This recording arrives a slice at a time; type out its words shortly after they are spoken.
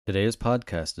Today's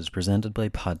podcast is presented by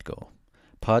Podgo.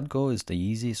 Podgo is the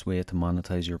easiest way to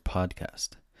monetize your podcast,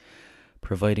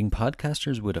 providing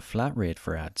podcasters with a flat rate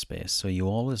for ad space so you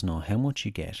always know how much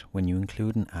you get when you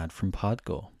include an ad from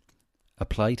Podgo.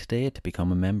 Apply today to become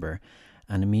a member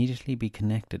and immediately be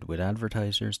connected with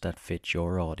advertisers that fit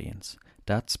your audience.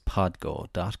 That's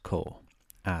podgo.co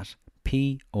at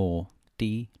podgo.co.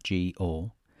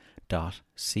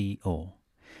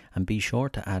 And be sure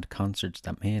to add Concerts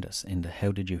That Made Us in the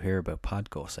How Did You Hear About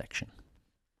Podgo section.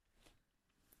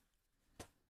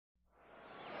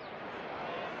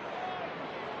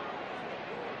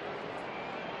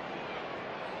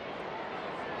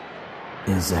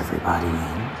 Is everybody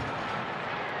in?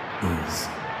 Is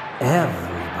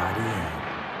everybody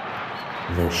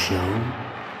in? The show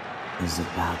is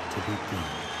about to begin.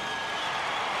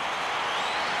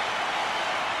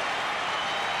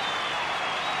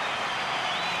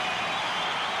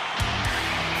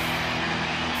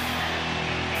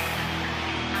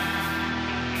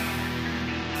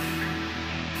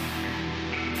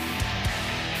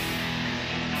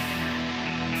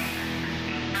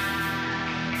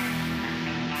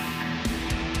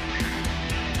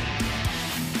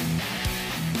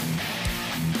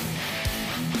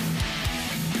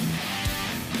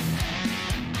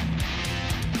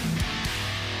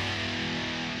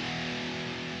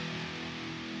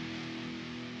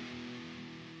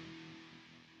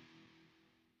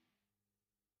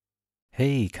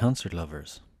 Hey, concert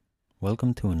lovers.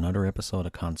 Welcome to another episode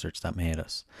of Concerts That Made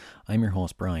Us. I'm your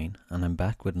host Brian, and I'm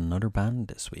back with another band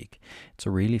this week. It's a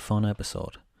really fun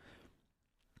episode.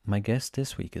 My guest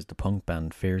this week is the punk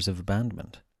band Fears of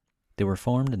Abandonment. They were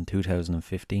formed in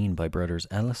 2015 by brothers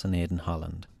Ellis and Aidan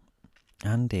Holland,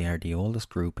 and they are the oldest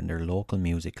group in their local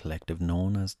music collective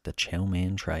known as the Chow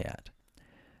Mein Triad.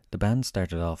 The band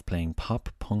started off playing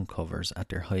pop-punk covers at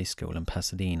their high school in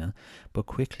Pasadena, but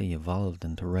quickly evolved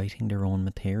into writing their own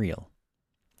material.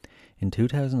 In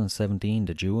 2017,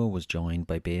 the duo was joined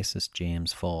by bassist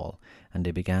James Fall, and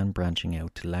they began branching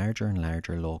out to larger and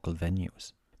larger local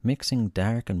venues. Mixing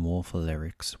dark and woeful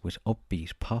lyrics with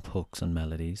upbeat pop hooks and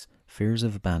melodies, Fears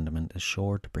of Abandonment is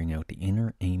sure to bring out the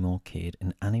inner emo kid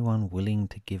in anyone willing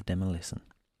to give them a listen.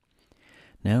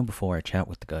 Now, before I chat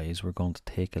with the guys, we're going to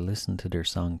take a listen to their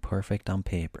song Perfect on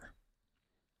Paper.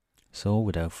 So,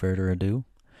 without further ado,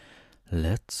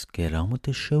 let's get on with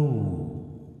the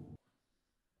show.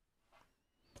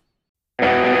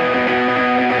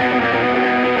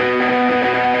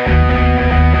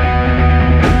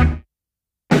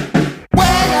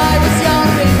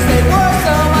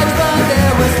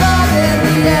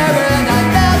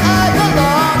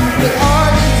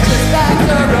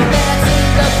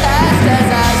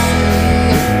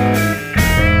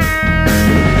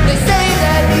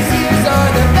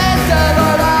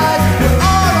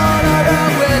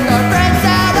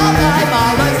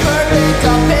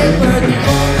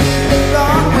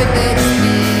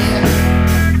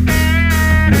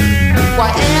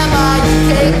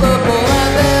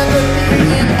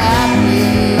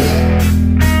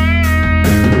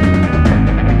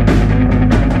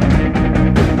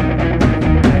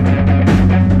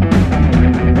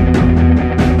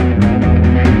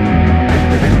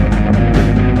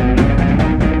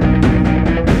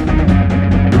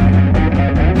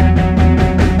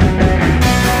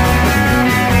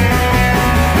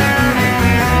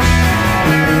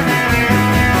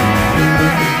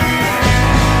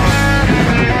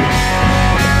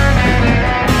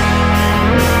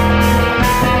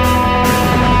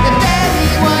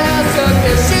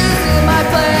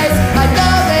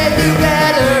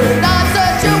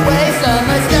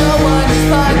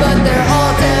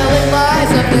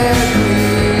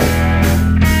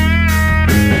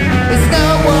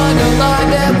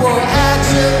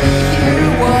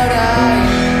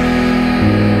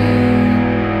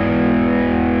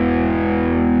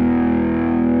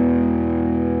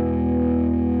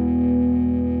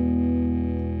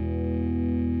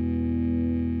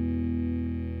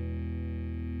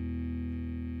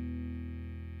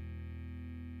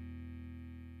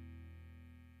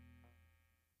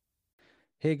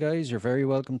 Hey guys, you're very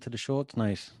welcome to the show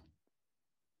tonight.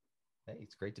 Hey,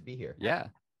 it's great to be here. Yeah.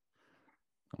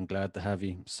 I'm glad to have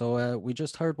you. So we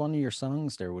just heard one of your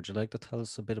songs there. Would you like to tell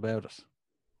us a bit about it?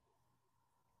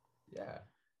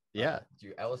 Yeah.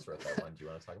 Ellis wrote that one. Do you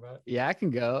want to talk about it? Yeah, I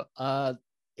can go.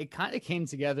 It kind of came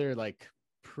together like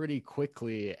pretty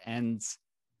quickly. And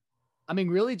I mean,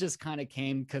 really just kind of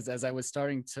came because as I was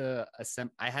starting to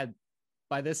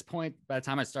by this point, by the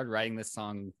time I started writing this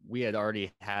song, we had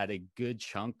already had a good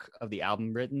chunk of the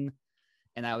album written.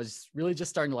 And I was really just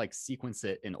starting to like sequence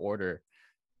it in order.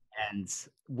 And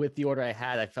with the order I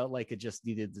had, I felt like it just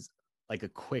needed like a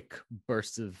quick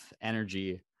burst of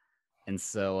energy. And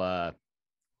so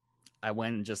I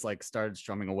went and just like started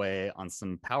strumming away on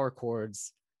some power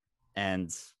chords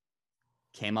and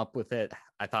came up with it.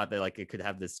 I thought that like it could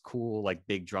have this cool like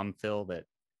big drum fill that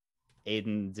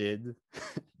Aiden did,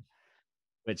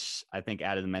 which I think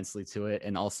added immensely to it.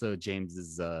 And also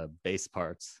James's bass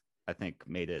parts, I think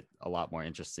made it a lot more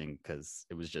interesting because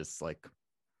it was just like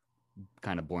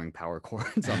kind of boring power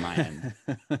chords on my end.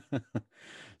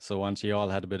 So once you all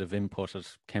had a bit of input, it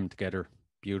came together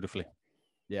beautifully.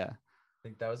 Yeah. I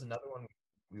think that was another one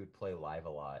we would play live a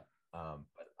lot.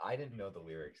 But I didn't know the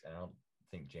lyrics, and I don't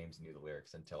think James knew the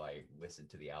lyrics until I listened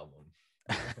to the album.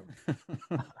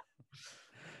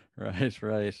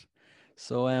 Right.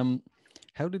 So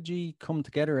how did you come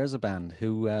together as a band?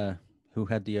 Who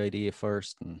had the idea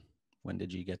first, and when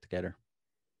did you get together?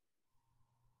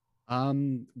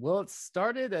 Well, it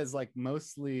started as like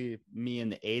mostly me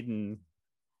and Aiden.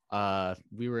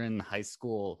 We were in high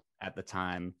school at the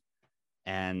time,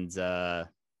 and I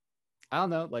don't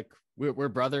know, like we're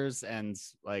brothers, and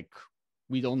like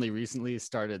we'd only recently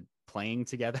started playing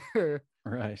together.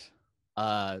 Right.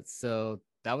 So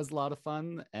that was a lot of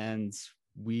fun, and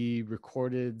we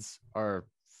recorded our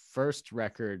first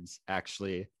records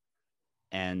actually,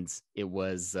 and it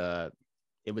was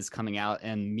coming out,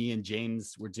 and me and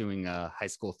James were doing high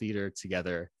school theater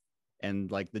together.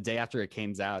 And like the day after it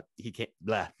came out,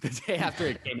 the day after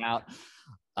it came out,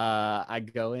 I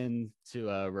go into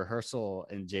a rehearsal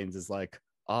and James is like,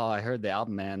 "Oh, I heard the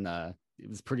album, man. It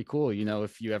was pretty cool. You know,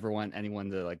 if you ever want anyone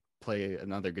to like play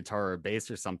another guitar or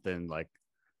bass or something, like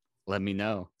let me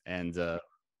know." And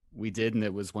we did, and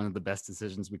it was one of the best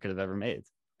decisions we could have ever made.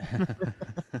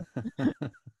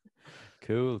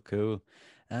 Cool.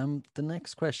 The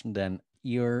next question then,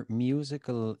 your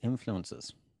musical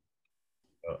influences.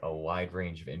 A wide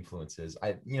range of influences.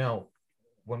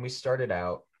 When we started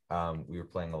out, we were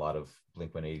playing a lot of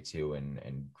Blink 182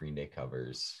 and Green Day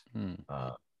covers.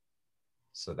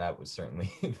 So that was certainly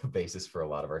the basis for a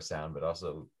lot of our sound, but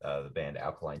also the band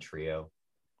Alkaline Trio.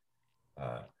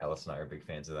 Ellis and I are big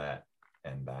fans of that,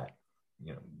 and that,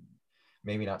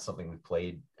 maybe not something we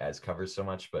played as covers so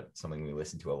much, but something we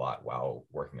listened to a lot while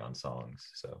working on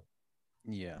songs. So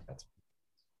yeah,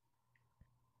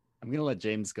 I'm gonna let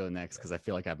James go next because I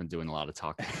feel like I've been doing a lot of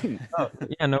talking.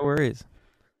 Yeah, no worries.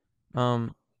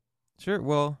 Sure.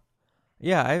 Well,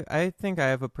 yeah, I think I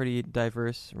have a pretty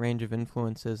diverse range of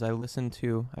influences. I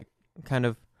kind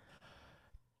of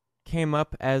came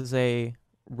up as a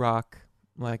rock,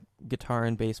 like guitar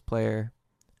and bass player,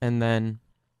 and then,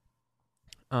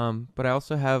 but I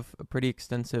also have a pretty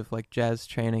extensive like jazz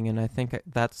training, and I think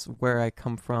that's where I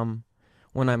come from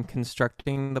when I'm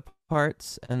constructing the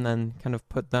parts, and then kind of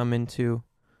put them into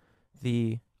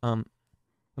the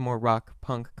more rock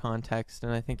punk context,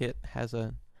 and I think it has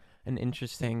an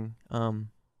interesting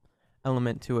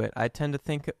element to it. I tend to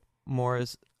think more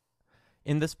as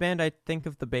in this band. I think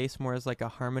of the bass more as like a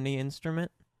harmony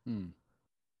instrument.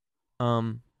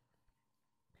 Because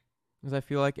I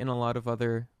feel like in a lot of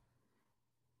other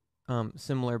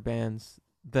similar bands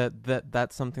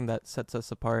that's something that sets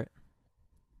us apart.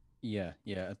 Yeah,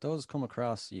 it does come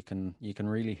across. You can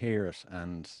really hear it,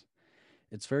 and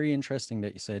it's very interesting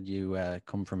that you said you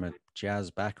come from a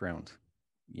jazz background,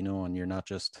 and you're not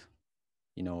just,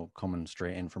 coming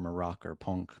straight in from a rock or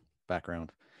punk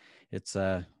background. It's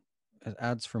it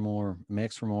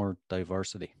makes for more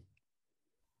diversity.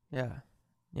 Yeah,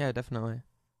 definitely.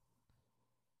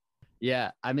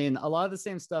 Yeah, I mean, a lot of the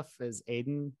same stuff as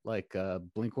Aiden, like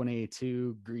Blink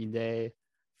 182, Green Day,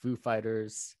 Foo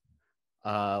Fighters,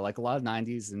 like a lot of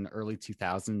 90s and early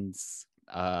 2000s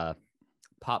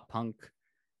pop punk.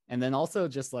 And then also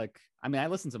just like, I mean, I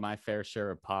listen to my fair share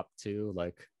of pop too.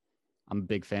 Like, I'm a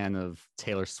big fan of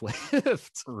Taylor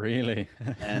Swift. Really?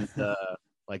 And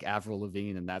like Avril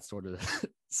Lavigne and that sort of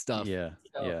stuff. Yeah,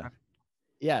 yeah.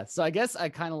 Yeah, so I guess I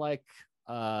kind of like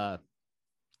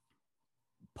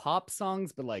pop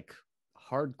songs, but like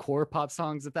hardcore pop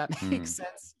songs, if that makes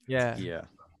sense. Yeah.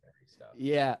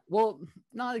 Well,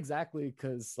 not exactly,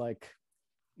 because like,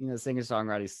 singer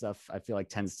songwriting stuff I feel like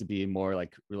tends to be more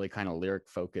like really kind of lyric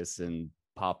focused, and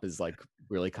pop is like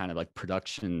really kind of like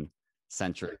production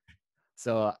centric.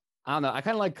 So I don't know, I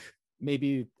kind of like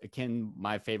maybe akin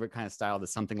my favorite kind of style to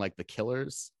something like the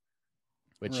Killers,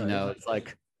 which Right. it's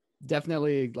like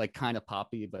definitely like kind of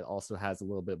poppy, but also has a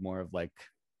little bit more of like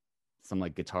some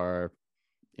like guitar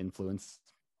influence.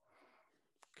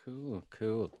 Cool.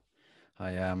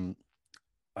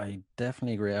 I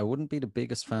definitely agree. I wouldn't be the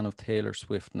biggest fan of Taylor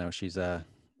Swift now. She's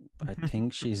I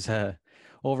think she's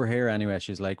over here anyway.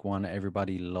 She's like one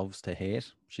everybody loves to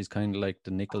hate. She's kind of like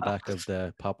the Nickelback of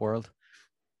the pop world.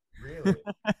 Really?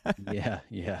 Yeah,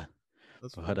 yeah.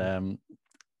 That's But funny.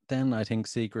 then I think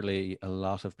secretly a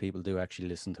lot of people do actually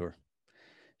listen to her.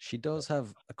 She does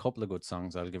have a couple of good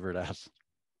songs. I'll give her that.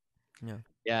 Yeah.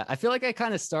 Yeah, I feel like I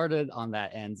kind of started on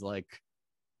that end, like,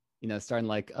 starting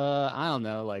like, I don't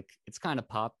know, like it's kind of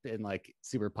pop and like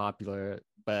super popular,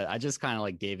 but I just kind of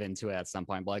like gave into it at some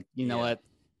point. But like, you know Yeah. what?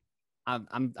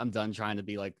 I'm done trying to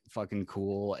be like fucking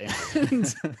cool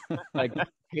and like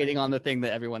hating on the thing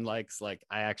that everyone likes. Like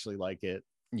I actually like it.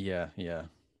 Yeah, yeah.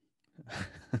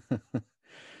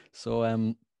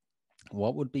 So,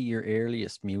 what would be your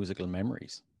earliest musical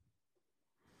memories?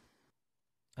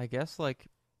 I guess like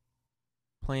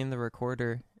playing the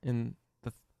recorder in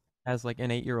the as like an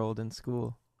 8-year-old in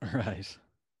school. Right.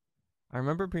 I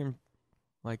remember being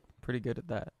like pretty good at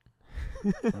that.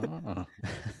 Oh.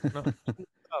 No,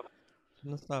 stop.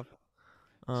 Shouldn't stop.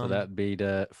 So that'd be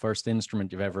the first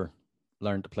instrument you've ever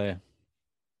learned to play.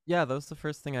 Yeah, that was the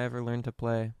first thing I ever learned to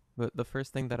play. But the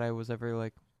first thing that I was ever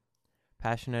like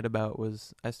passionate about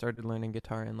was I started learning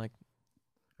guitar in like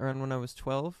around when I was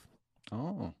 12.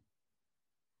 Oh,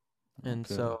 And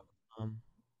cool. so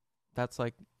that's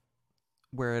like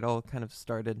where it all kind of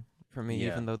started for me, Yeah.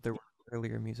 even though there were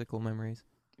earlier musical memories.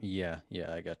 Yeah,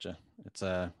 yeah, I gotcha. It's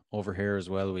over here as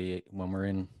well. When we're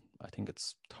in, I think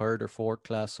it's third or fourth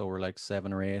class, so we're like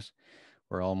 7 or 8.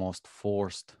 We're almost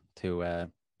forced to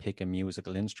pick a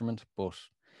musical instrument, but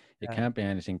it Yeah. can't be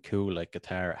anything cool like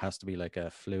guitar. It has to be like a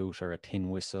flute or a tin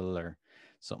whistle or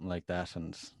something like that.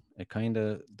 And it kind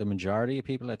of the majority of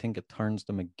people, I think, it turns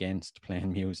them against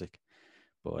playing music.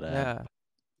 But Yeah,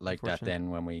 like that, unfortunately. then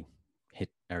when we hit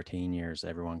our teen years,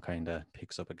 everyone kind of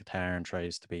picks up a guitar and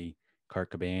tries to be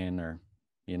Kurt Cobain or,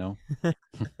 you know.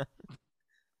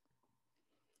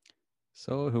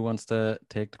 So who wants to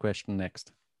take the question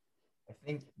next? I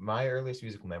think my earliest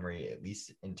musical memory, at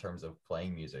least in terms of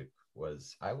playing music,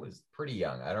 was I was pretty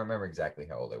young. I don't remember exactly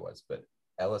how old I was, but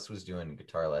Ellis was doing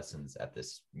guitar lessons at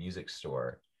this music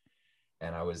store.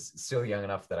 And I was still young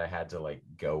enough that I had to like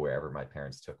go wherever my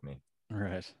parents took me.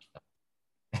 Right.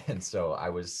 And so I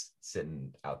was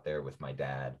sitting out there with my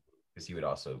dad because he would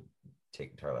also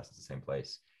take guitar lessons at the same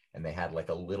place. And they had like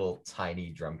a little tiny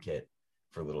drum kit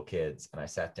for little kids. And I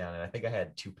sat down and I think I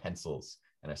had 2 pencils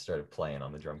and I started playing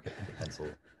on the drum kit with the pencil.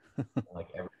 Like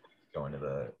every going to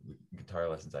the guitar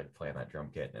lessons, I'd play on that drum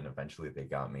kit. And eventually they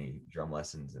got me drum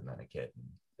lessons and then a kit.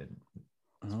 And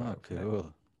that's Oh, about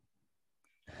cool.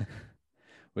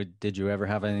 Did you ever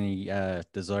have any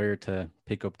desire to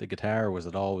pick up the guitar, or was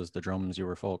it always the drums you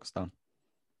were focused on?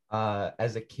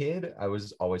 As a kid, I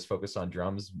was always focused on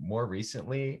drums. More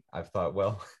recently, I've thought,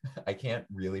 well, I can't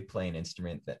really play an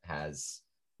instrument that has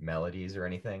melodies or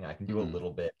anything. I can do a Mm.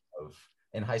 little bit of,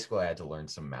 in high school, I had to learn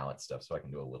some mallet stuff, so I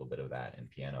can do a little bit of that in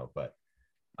piano. But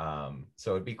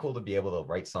so it'd be cool to be able to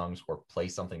write songs or play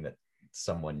something that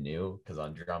someone knew, because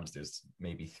on drums, there's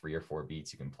maybe 3 or 4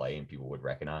 beats you can play and people would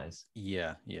recognize.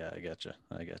 Yeah, yeah, I gotcha.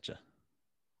 I gotcha.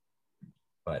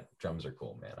 But drums are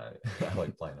cool, man. I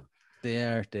like playing them. They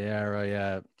are, they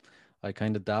are. I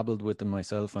kind of dabbled with them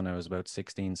myself when I was about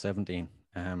 16, 17.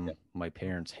 My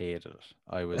parents hated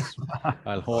it.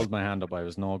 I'll hold my hand up. I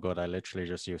was no good. I literally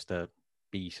just used to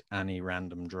beat any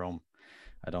random drum.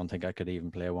 I don't think I could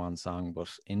even play one song, but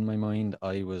in my mind,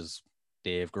 I was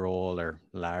Dave Grohl or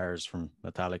Lars from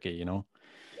Metallica, you know,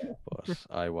 but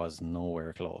I was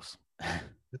nowhere close.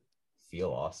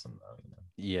 Feel awesome though, you know.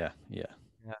 Yeah, yeah.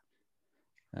 Yeah.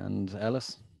 And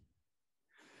Ellis?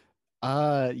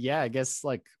 Yeah, I guess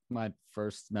like my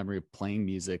first memory of playing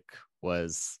music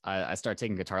was I started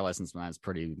taking guitar lessons when I was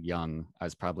pretty young. I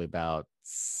was probably about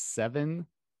 7.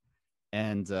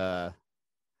 And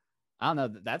I don't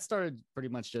know, that started pretty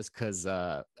much just because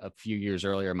a few years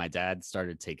earlier, my dad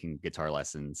started taking guitar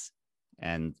lessons,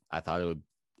 and I thought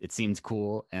it seemed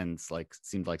cool and like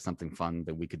seemed like something fun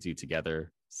that we could do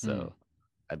together. So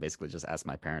I basically just asked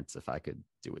my parents if I could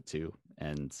do it too,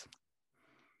 and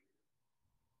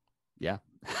yeah,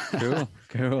 Cool,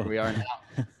 cool. Here we are now.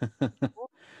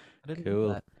 I didn't know Cool.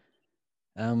 that.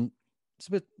 It's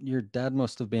a bit. Your dad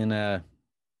must have been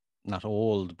not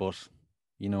old, but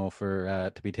you know,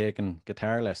 for to be taking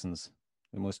guitar lessons,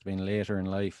 it must have been later in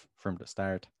life from the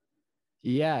start.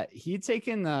 Yeah, he'd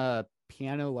taken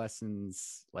piano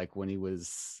lessons like when he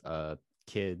was a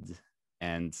kid,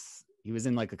 and he was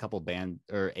in like a couple band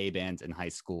or a band in high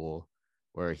school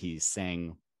where he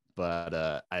sang.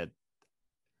 But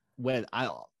when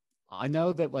I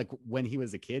know that like when he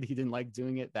was a kid, he didn't like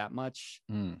doing it that much.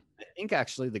 Mm. I think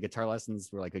actually the guitar lessons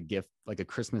were like a gift, like a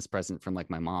Christmas present from like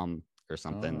my mom or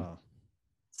something. Oh,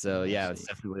 So I yeah, it's see.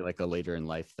 definitely like a later in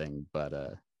life thing, but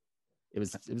it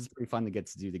was pretty fun to get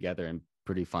to do together, and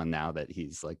pretty fun now that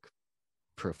he's like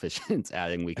proficient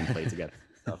at it and we can play together.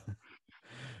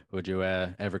 Would you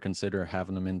ever consider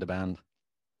having him in the band?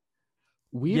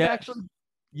 We've actually,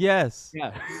 Yes.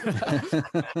 yeah,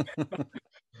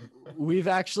 we've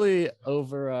actually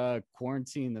over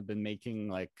quarantine have been making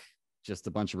like just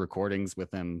a bunch of recordings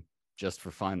with him just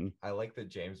for fun. I like that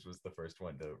James was the first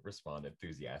one to respond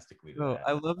enthusiastically to Oh, that.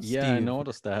 I love Yeah, I Steve.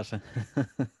 noticed that.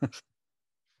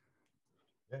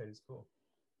 Yeah, he's cool.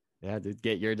 Yeah, dude,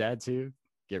 get your dad too.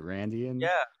 Get Randy in.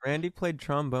 Yeah, Randy played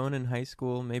trombone in high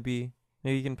school. Maybe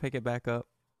you can pick it back up.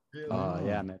 Really? Oh.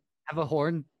 Yeah, man. Have a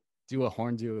horn. Do a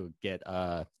horn duo. Get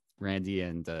Randy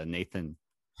and Nathan.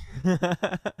 Have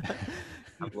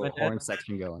a little horn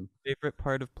section going. Favorite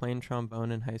part of playing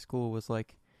trombone in high school was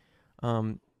like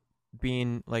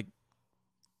being like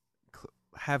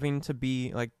having to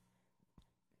be like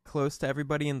close to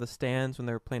everybody in the stands when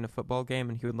they were playing a football game,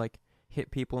 and he would like hit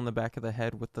people in the back of the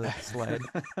head with the sled.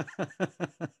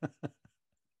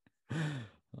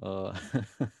 uh,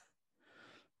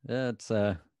 yeah, it's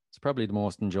probably the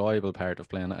most enjoyable part of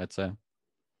playing it, I'd say.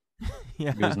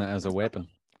 Yeah. Using it as a weapon.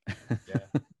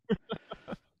 Yeah.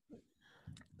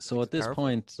 So at this powerful.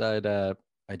 point,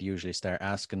 I'd usually start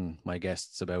asking my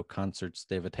guests about concerts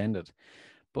they've attended,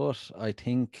 but I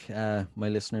think my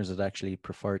listeners would actually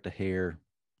prefer to hear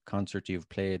concerts you've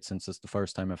played, since it's the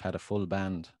first time I've had a full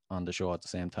band on the show at the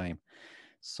same time.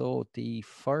 So the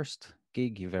first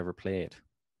gig you've ever played,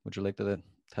 would you like to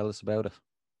tell us about it?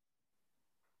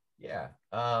 Yeah.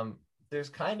 There's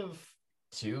kind of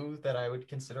two that I would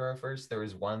consider our first. There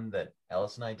was one that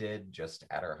Ellis and I did just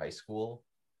at our high school,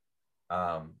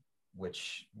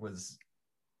 which was,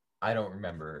 I don't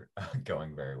remember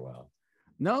going very well.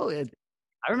 No,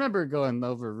 I remember going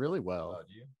over really well. Oh,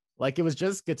 do you? Like it was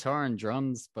just guitar and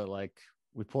drums, but like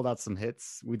we pulled out some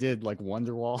hits. We did like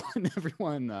Wonderwall, and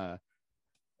everyone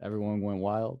went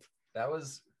wild. That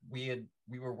was we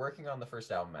were working on the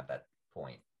first album at that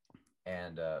point,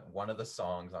 and one of the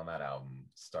songs on that album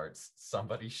starts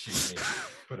 "Somebody Shoot Me,"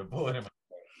 put a bullet in my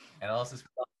head, and Ellis is,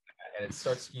 and it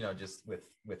starts, just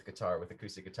with guitar, with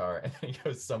acoustic guitar, and then he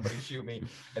goes, "Somebody shoot me,"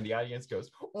 and the audience goes,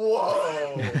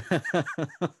 "Whoa!"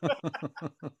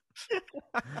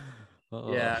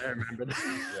 Yeah, I remember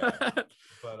that. Yeah.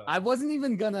 But, I wasn't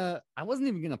even gonna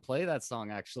play that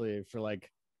song actually for like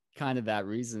kind of that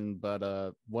reason,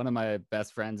 but one of my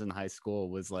best friends in high school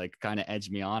was like kind of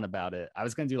edged me on about it. I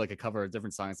was gonna do like a cover of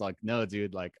different songs, like, no,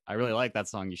 dude, like I really like that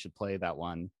song. You should play that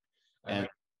one. And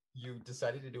you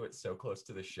decided to do it so close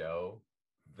to the show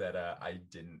that I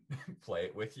didn't play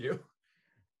it with you.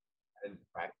 I didn't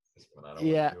practice this one. I don't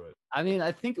want to do it. I mean,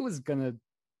 I think it was gonna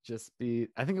just be.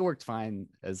 I think it worked fine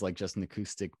as like just an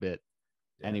acoustic bit.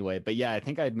 Yeah. Anyway, but yeah, I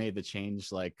think I'd made the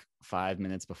change like 5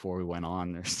 minutes before we went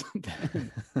on or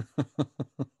something.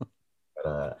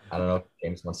 But I don't know if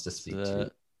James wants to speak to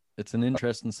it. It's an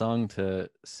interesting song to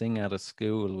sing at a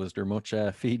school. Was there much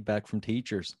feedback from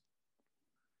teachers?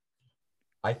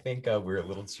 I think we were a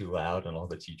little too loud and all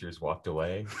the teachers walked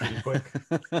away pretty quick.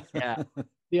 Yeah.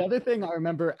 The other thing I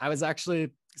remember,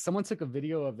 someone took a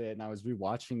video of it and I was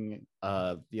rewatching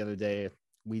the other day.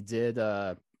 We did,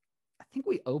 I think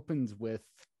we opened with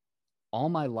All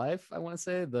My Life, I want to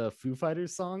say, the Foo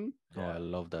Fighters song. Oh, I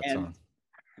love that song.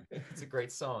 It's a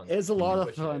great song. It's a lot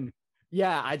of fun.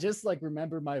 Yeah, I just like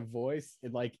remember my voice.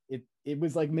 It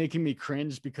was like making me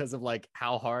cringe because of like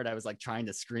how hard I was like trying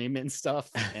to scream and stuff.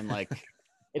 And like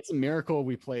it's a miracle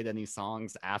we played any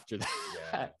songs after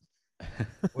that. Yeah.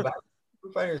 Well,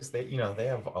 Foo Fighters, they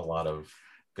have a lot of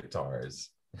guitars.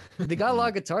 They got a lot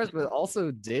of guitars, but also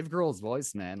Dave Grohl's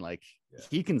voice, man. Like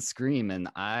he can scream, and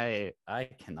I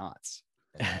cannot.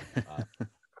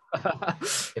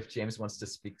 If James wants to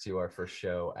speak to our first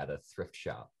show at a thrift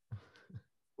shop.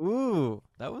 Ooh,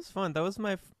 that was fun. That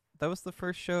was the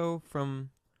first show from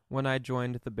when I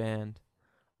joined the band.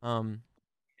 And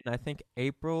I think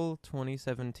April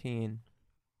 2017.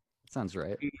 Sounds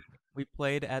right. We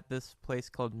played at this place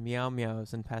called Meow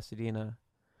Meows in Pasadena.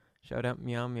 Shout out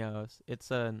Meow Meows. It's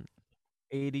an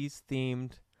 80s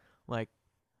themed, like,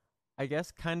 I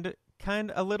guess kind of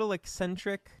a little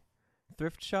eccentric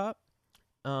thrift shop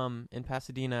in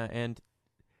Pasadena, and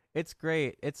it's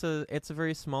great. It's a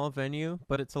very small venue,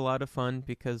 but it's a lot of fun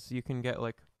because you can get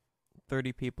like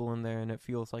 30 people in there and it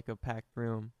feels like a packed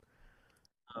room.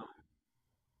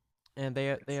 And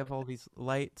they have all these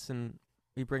lights, and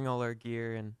we bring all our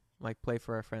gear and like play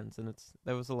for our friends, and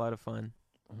that was a lot of fun.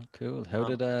 Oh, cool. How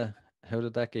did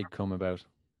that gig come about?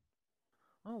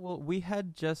 Oh, well, we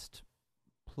had just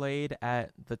played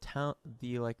at the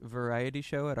like variety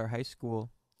show at our high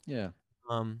school. Yeah.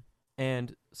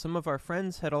 And some of our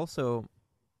friends had also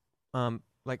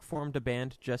like formed a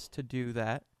band just to do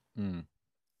that.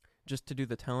 Just to do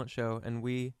the talent show. And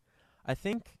I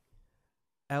think,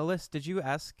 Ellis, did you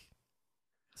ask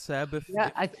Seb if... Yeah,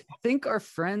 I think our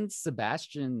friend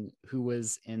Sebastian, who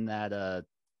was in that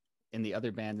in the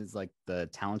other band, is like the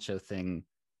talent show thing,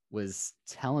 was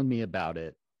telling me about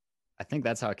it. I think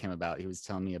that's how it came about. He was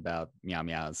telling me about Meow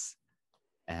Meows,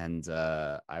 and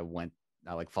I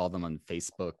like followed them on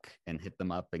Facebook and hit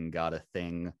them up and got a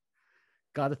thing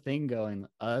going.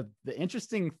 The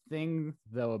interesting thing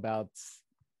though about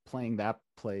playing that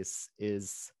place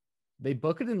is they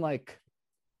book it in like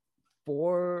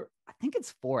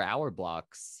 4-hour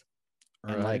blocks.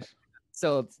 Right. And like,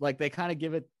 so it's like they kind of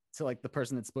give it to like the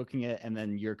person that's booking it, and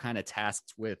then you're kind of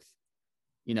tasked with,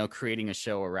 you know, creating a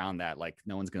show around that. Like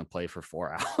no one's going to play for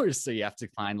 4 hours, so you have to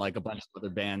find like a bunch of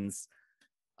other bands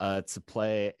to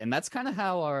play. And that's kind of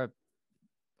how our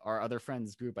other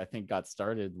friends group, I think, got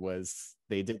started. Was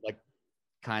they did like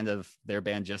kind of their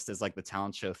band just as like the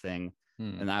talent show thing.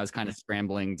 And I was kind of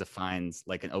scrambling to find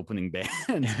like an opening band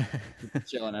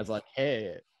show, and I was like,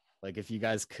 hey, like if you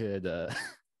guys could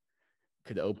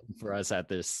open for us at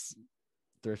this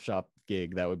thrift shop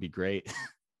gig, that would be great.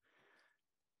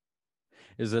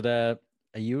 Is it a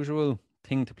usual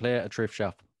thing to play at a thrift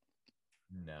shop?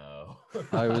 No.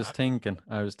 I was thinking.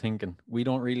 We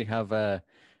don't really have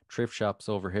thrift shops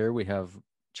over here. We have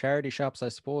charity shops, I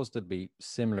suppose, that'd be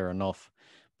similar enough,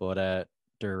 but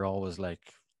they're always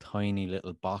like tiny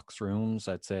little box rooms.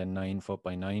 I'd say 9 foot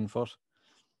by 9 foot.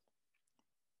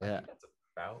 Yeah, that's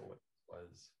about what it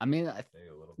was. I mean, Maybe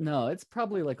a little bit. no, it's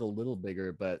probably like a little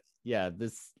bigger, but yeah,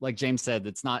 this, like James said,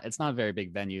 it's not a very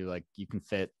big venue. Like you can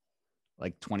fit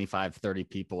like 25, 30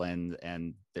 people in,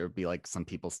 and there would be like some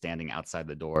people standing outside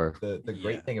the door. The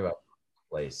great thing about this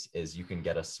place is you can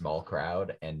get a small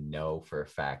crowd and know for a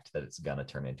fact that it's gonna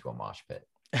turn into a mosh pit.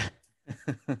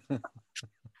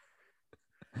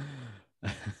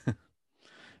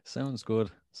 Sounds good.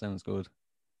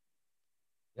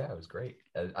 Yeah, it was great.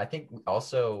 I think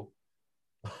also,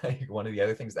 like, one of the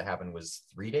other things that happened was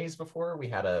 3 days before we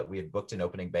had booked an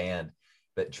opening band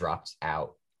that dropped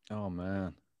out. Oh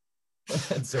man.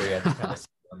 And so we had to kind of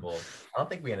scramble. I don't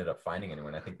think we ended up finding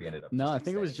anyone. I think we ended up I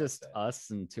think it was just us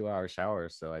and 2 hour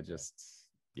showers. So I just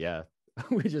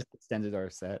we just extended our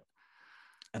set.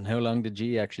 And how long did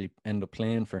you actually end up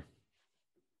playing for?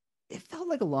 It felt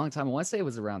like a long time. I want to say it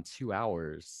was around 2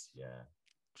 hours. Yeah.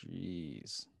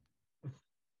 Jeez.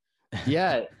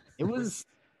 Yeah, it was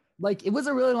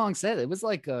a really long set. It was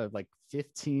like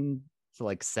 15 to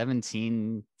like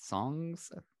 17 songs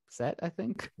set, I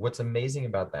think. What's amazing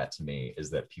about that to me is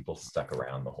that people stuck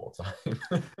around the whole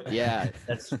time. Yeah,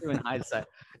 that's true in hindsight.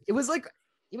 It was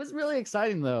really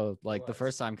exciting though, like the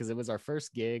first time, because it was our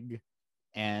first gig,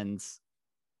 and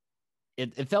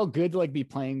it felt good to like be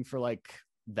playing for like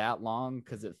that long,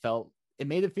 because it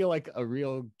made it feel like a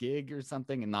real gig or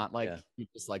something, and not like you're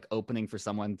just like opening for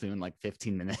someone doing like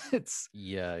 15 minutes.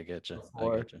 Yeah, I get you.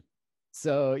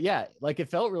 So yeah, like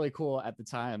it felt really cool at the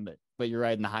time, but you're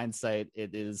right, in the hindsight,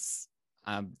 it is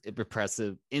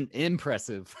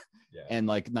impressive, and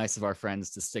like nice of our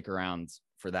friends to stick around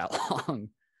for that long.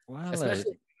 Well,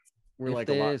 especially we're like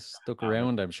they stuck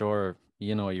around, I'm sure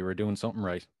you were doing something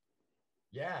right.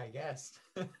 Yeah, I guess.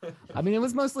 I mean, it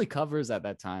was mostly covers at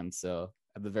that time, so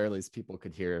at the very least, people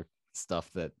could hear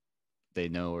stuff that they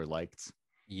know or liked.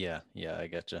 Yeah, I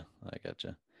get you.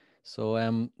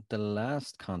 So, the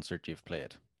last concert you've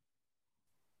played?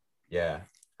 Yeah,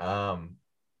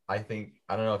 I think,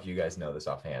 I don't know if you guys know this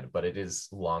offhand, but it is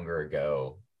longer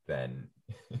ago than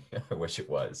I wish it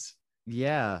was.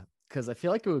 Yeah, because I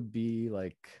feel like it would be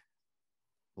like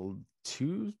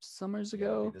 2 summers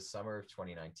ago. The summer of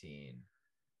 2019.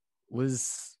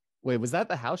 Was that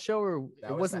the house show, or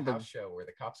it wasn't the house show where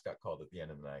the cops got called at the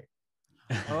end of the night?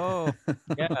 Oh,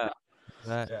 yeah.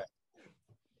 Yeah.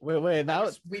 Wait,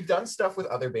 we've done stuff with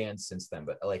other bands since then,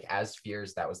 but like As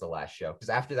Fears, that was the last show, because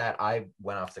after that I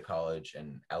went off to college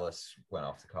and Ellis went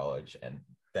off to college, and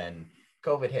then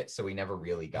COVID hit, so we never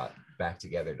really got back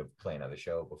together to play another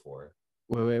show before.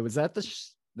 Wait, was that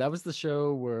that was the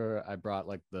show where I brought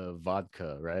like the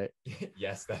vodka, right?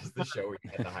 Yes, that was the show where you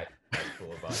had the high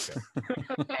full of vodka.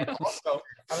 And also,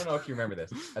 I don't know if you remember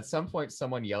this. At some point,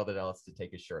 someone yelled at Ellis to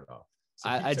take his shirt off. So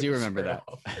I do remember that.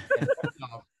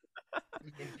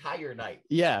 The entire night.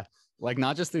 Yeah, like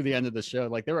not just through the end of the show.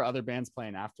 Like there were other bands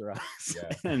playing after us,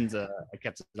 and I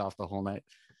kept it off the whole night.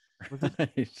 One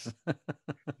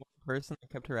person that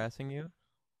kept harassing you?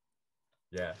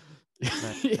 Yeah.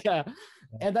 Yeah,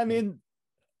 and I mean,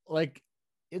 like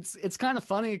it's kind of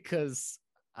funny because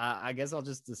I guess I'll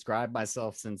just describe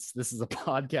myself since this is a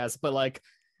podcast, but like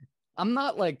I'm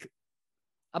not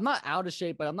out of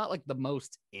shape, but I'm not like the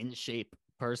most in shape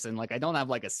person. Like I don't have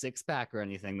like a six pack or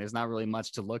anything. There's not really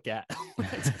much to look at when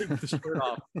I take the shirt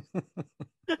off.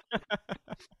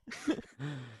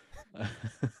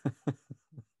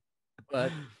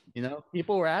 But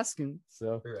people were asking,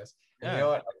 so yeah. You know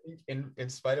what? I think in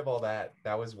spite of all that,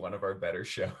 that was one of our better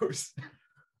shows.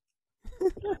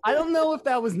 I don't know if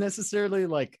that was necessarily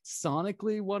like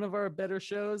sonically one of our better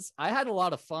shows. I had a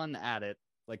lot of fun at it,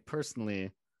 like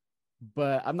personally,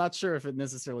 but I'm not sure if it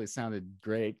necessarily sounded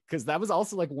great because that was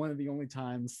also like one of the only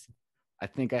times I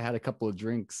think I had a couple of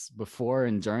drinks before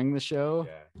and during the show.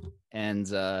 Yeah.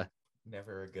 And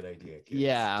never a good idea. Kids.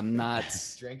 Yeah, I'm not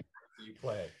drink you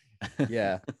play.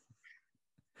 Yeah.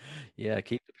 Yeah,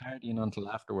 keep the partying until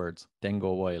afterwards, then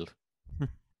go wild. I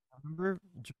remember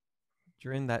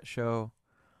during that show,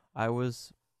 I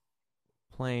was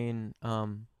playing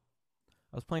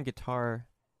guitar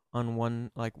on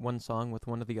one song with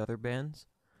one of the other bands,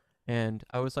 and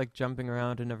I was like jumping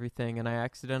around and everything, and I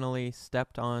accidentally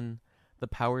stepped on the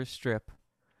power strip,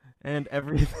 and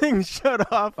everything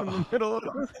shut off in the middle of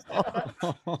the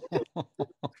song.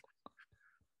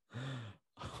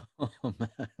 Oh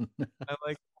man!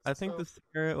 I think the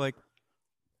singer like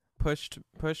pushed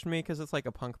me because it's like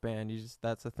a punk band.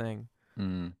 That's a thing.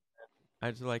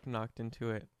 I just like knocked into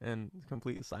it and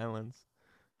complete silence.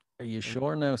 Are you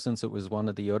sure now, since it was one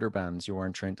of the other bands, you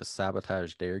weren't trying to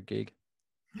sabotage their gig?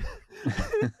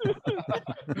 I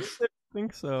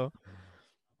think so.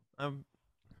 Oh,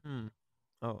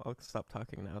 I'll stop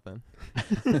talking now then.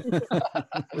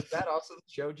 Was that also the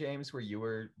show, James, where you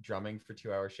were drumming for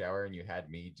 2 Hour Shower and you had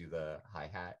me do the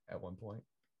hi-hat at one point?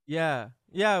 Yeah,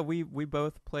 we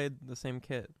both played the same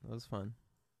kit. It was fun.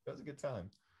 That was a good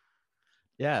time.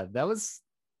 Yeah, that was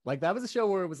a show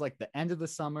where it was like the end of the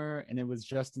summer and it was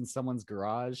just in someone's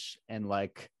garage, and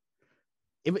like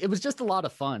it was just a lot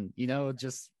of fun,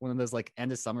 just one of those like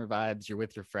end of summer vibes. You're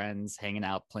with your friends, hanging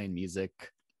out, playing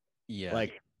music. Yeah.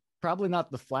 Like probably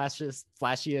not the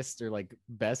flashiest or like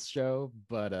best show,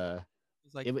 but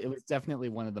it was definitely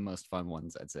one of the most fun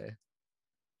ones, I'd say.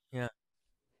 Yeah.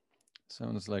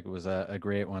 Sounds like it was a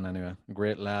great one anyway. A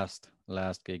great last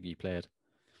gig you played.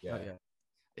 Yeah. Oh, yeah.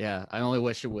 Yeah, I only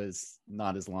wish it was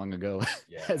not as long ago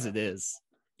as it is.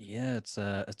 Yeah, it's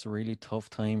a really tough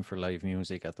time for live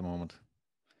music at the moment.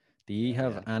 Do you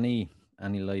have any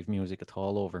live music at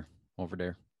all over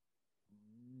there?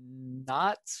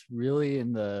 Not really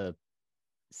in the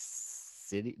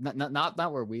city,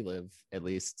 not where we live, at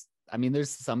least. I mean, there's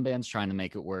some bands trying to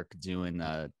make it work doing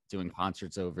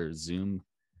concerts over Zoom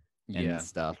and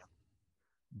stuff.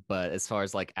 But as far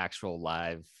as like actual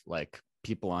live, like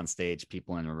people on stage,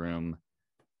 people in a room,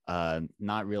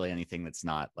 not really anything that's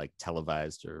not like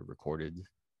televised or recorded.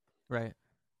 Right.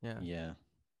 Yeah,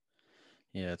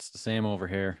 it's the same over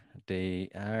here. They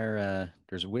are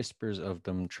there's whispers of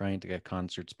them trying to get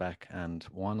concerts back, and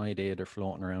one idea they're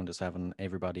floating around is having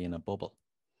everybody in a bubble.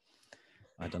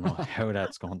 I don't know how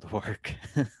that's going to work.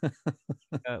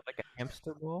 Like a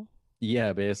hamster ball?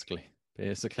 Yeah, basically.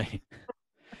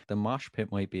 The mosh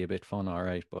pit might be a bit fun, all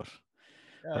right, but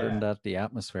other than that, the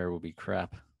atmosphere will be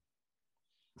crap.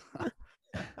 I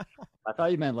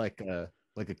thought you meant like a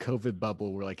COVID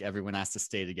bubble where like everyone has to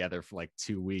stay together for like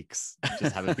 2 weeks.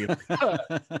 Just have it be like a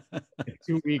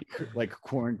 2-week like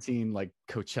quarantine, like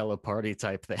Coachella party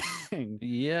type thing.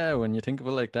 Yeah, when you think of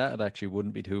it like that, it actually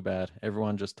wouldn't be too bad.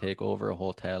 Everyone just take over a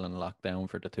hotel and lock down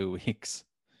for the 2 weeks,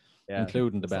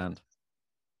 including the band.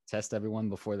 Test everyone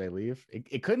before they leave.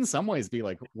 It could in some ways be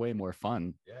like way more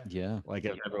fun. Yeah. Like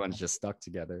if everyone's just stuck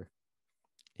together.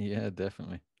 Yeah,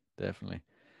 definitely.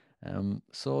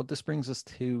 So this brings us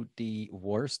to the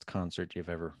worst concert you've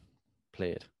ever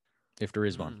played, if there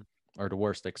is one, or the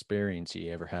worst experience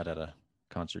you ever had at a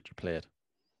concert you played.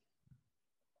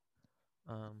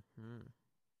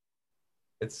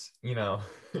 It's,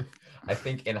 I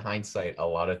think in hindsight, a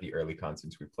lot of the early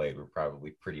concerts we played were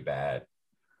probably pretty bad,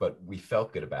 but we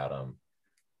felt good about them.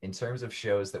 In terms of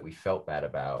shows that we felt bad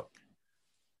about,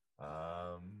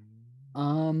 I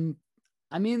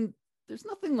mean, there's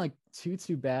nothing like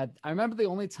too bad. I remember the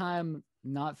only time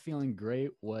not feeling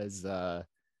great was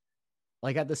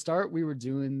like at the start we were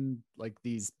doing like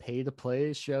these pay to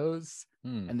play shows,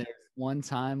 and there's one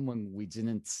time when we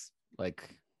didn't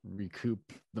like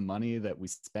recoup the money that we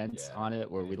spent on it,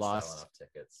 where we lost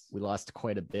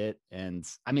quite a bit. And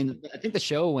I mean, I think the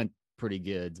show went pretty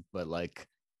good, but like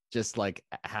just like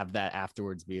have that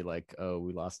afterwards be like, oh,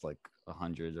 we lost like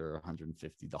 $100 or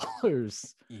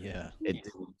 $150. Yeah, it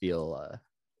didn't feel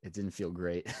it didn't feel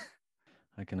great.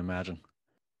 I can imagine.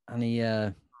 Any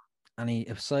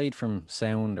aside from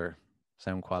sound or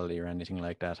sound quality or anything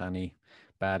like that, any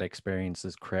bad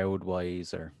experiences crowd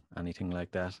wise or anything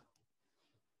like that?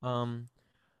 Um,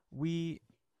 we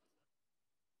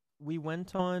we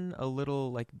went on a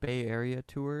little like Bay Area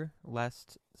tour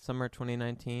last summer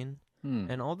 2019,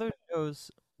 and all those shows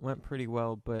went pretty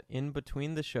well, but in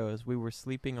between the shows we were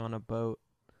sleeping on a boat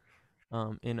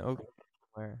in Oakland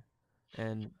somewhere.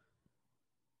 And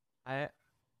I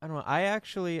don't know, I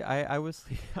was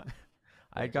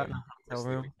I got in a hotel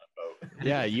room.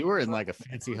 Yeah, you were in like a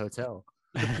fancy hotel.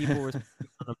 The people were sleeping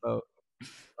on a boat.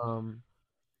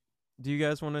 Do you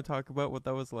guys want to talk about what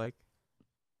that was like?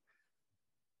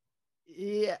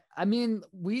 Yeah, I mean,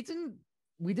 we didn't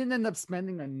end up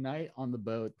spending a night on the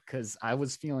boat because I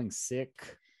was feeling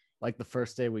sick like the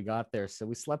first day we got there, so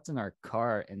we slept in our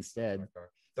car instead.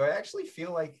 So I actually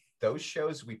feel like those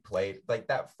shows we played, like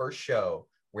that first show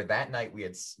where that night we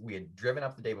had driven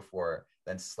up the day before,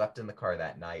 then slept in the car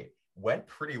that night, went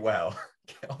pretty well.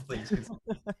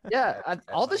 Yeah,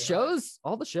 all the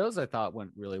shows I thought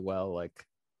went really well. Like,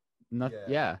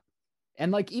 yeah.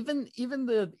 And like even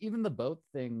the boat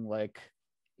thing, like,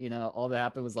 you know, all that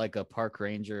happened was like a park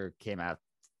ranger came at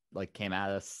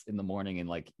us in the morning and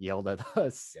like yelled at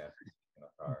us. Yeah.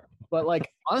 But like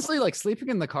honestly, like sleeping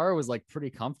in the car was like pretty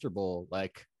comfortable.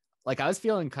 Like I was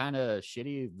feeling kind of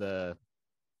shitty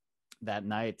that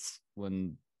night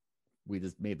when we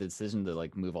just made the decision to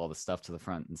like move all the stuff to the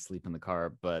front and sleep in the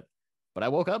car. But I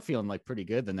woke up feeling like pretty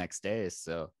good the next day.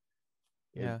 So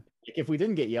yeah, if we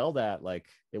didn't get yelled at, like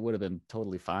it would have been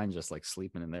totally fine just like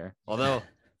sleeping in there. Although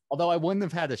I wouldn't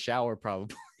have had a shower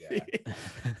probably. Yeah.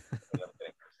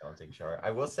 I'll take a shower.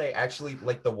 I will say, actually,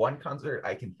 like the one concert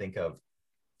I can think of,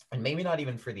 and maybe not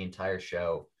even for the entire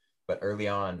show, but early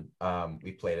on,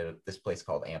 we played at this place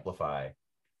called Amplify,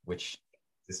 which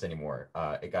doesn't exist anymore.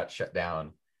 It got shut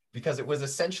down because it was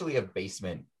essentially a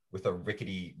basement with a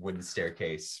rickety wooden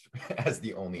staircase as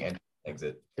the only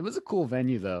exit. It was a cool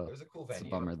venue, though. It was a cool venue. It's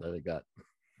a bummer that it got.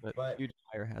 But huge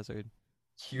fire hazard.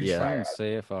 Huge fire.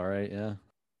 Safe, all right, yeah.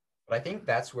 But I think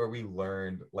that's where we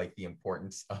learned like the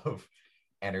importance of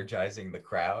energizing the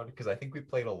crowd, because I think we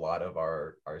played a lot of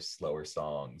our slower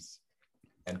songs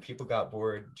and people got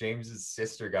bored. James's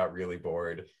sister got really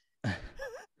bored. I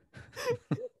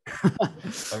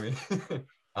mean,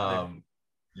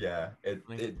 yeah, it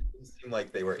seemed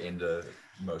like they were into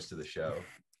most of the show.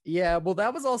 Yeah, well,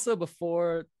 that was also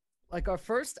before, like, our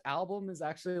first album is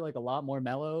actually like a lot more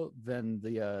mellow than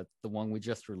the one we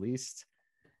just released,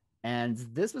 and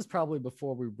this was probably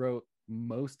before we wrote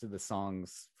most of the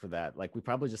songs for that. Like, we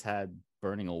probably just had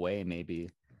Burning Away maybe,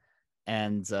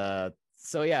 and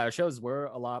so yeah, our shows were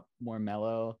a lot more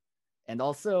mellow. And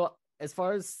also, as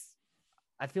far as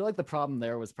I feel like the problem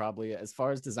there was probably as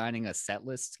far as designing a set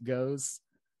list goes,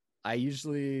 I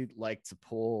usually like to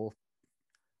pull,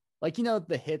 like, you know,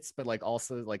 the hits, but like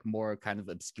also like more kind of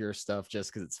obscure stuff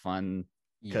just because it's fun,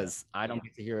 because I don't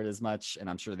get to hear it as much, and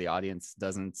I'm sure the audience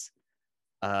doesn't.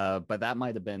 But that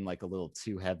might have been like a little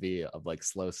too heavy of like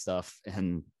slow stuff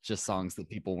and just songs that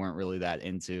people weren't really that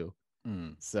into.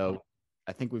 So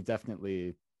I think I've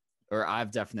definitely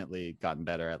gotten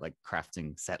better at like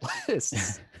crafting set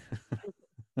lists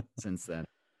since then.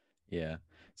 Yeah,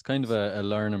 it's kind of a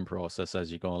learning process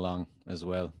as you go along as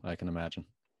well, I can imagine.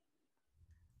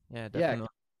 Yeah, definitely.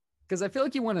 Because I feel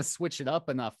like you want to switch it up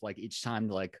enough like each time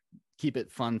to like keep it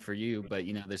fun for you, but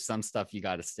you know, there's some stuff you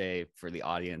got to stay for the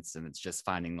audience, and it's just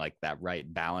finding like that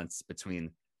right balance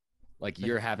between like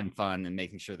you're having fun and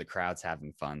making sure the crowd's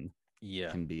having fun. Yeah,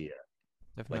 can be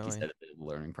definitely, like you said, a bit of a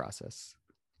learning process.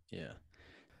 Yeah,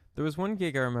 there was one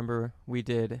gig I remember we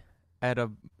did at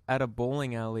a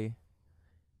bowling alley,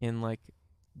 in like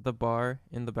the bar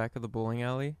in the back of the bowling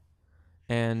alley,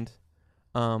 and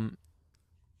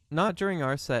not during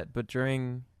our set, but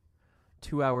during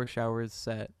 2 Hour Showers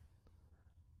set,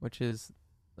 which is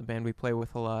a band we play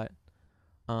with a lot.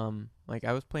 Like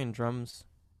I was playing drums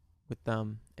with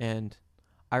them, and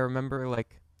I remember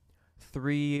like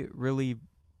 3 really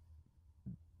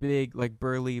big, like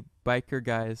burly biker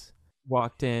guys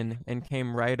walked in and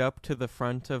came right up to the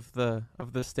front of the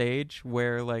stage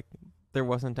where like there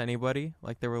wasn't anybody.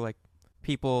 Like there were like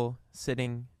people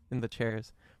sitting in the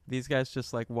chairs. These guys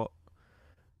just like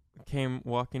came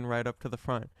walking right up to the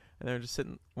front, and they're just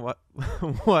sitting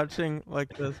watching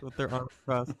like this with their arms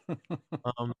crossed.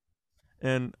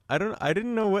 And I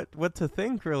didn't know what to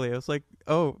think really. I was like,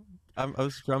 I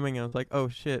was drumming, and I was like, oh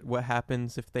shit, what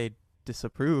happens if they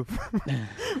disapprove?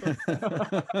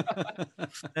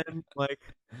 And like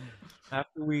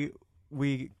after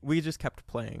we just kept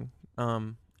playing,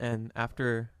 and and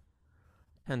after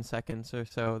 10 seconds or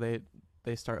so,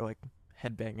 they start like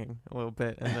headbanging a little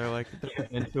bit, and they're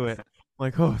into it.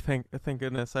 Like, oh, thank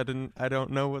goodness, I don't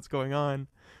know what's going on.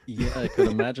 Yeah, I could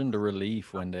imagine the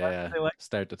relief when they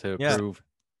started to approve.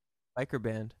 Biker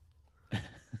band.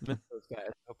 Miss those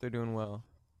guys. Hope they're doing well.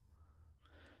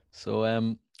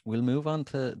 So we'll move on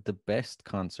to the best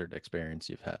concert experience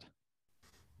you've had.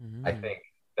 I think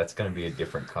that's going to be a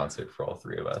different concert for all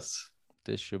three of us.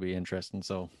 This should be interesting.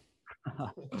 So,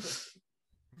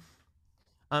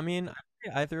 I mean,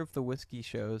 either of the whiskey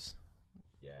shows.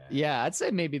 Yeah, I'd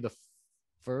say maybe the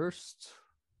first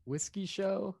whiskey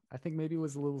show. I think maybe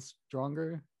was a little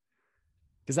stronger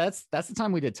because that's the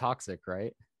time we did Toxic,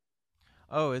 right?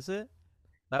 Oh, is it?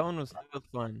 That was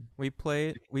fun. We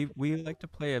like to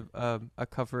play a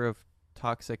cover of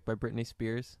Toxic by Britney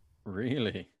Spears.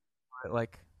 Really?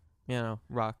 Like,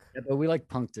 rock. Yeah, but we like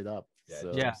punked it up.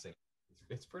 Yeah.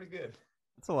 It's pretty good.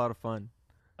 It's a lot of fun.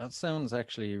 That sounds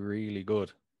actually really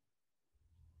good.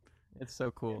 It's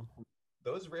so cool.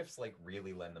 Those riffs like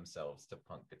really lend themselves to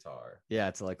punk guitar. Yeah,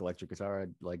 it's like electric guitar,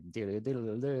 like.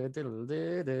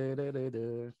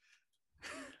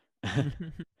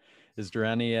 Is there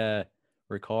any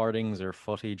recordings or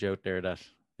footage out there that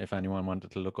if anyone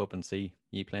wanted to look up and see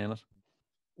you playing it?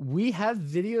 We have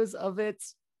videos of it.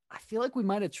 I feel like we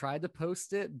might have tried to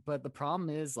post it, but the problem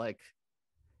is like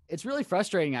it's really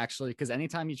frustrating actually, because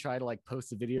anytime you try to like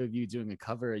post a video of you doing a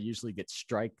cover, it usually gets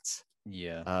striked.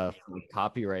 Yeah. For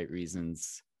copyright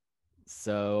reasons.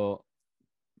 So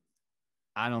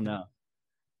I don't know.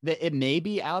 It may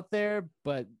be out there,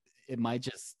 but it might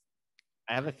just,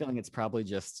 I have a feeling it's probably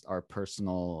just our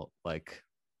personal like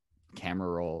camera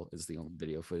roll is the only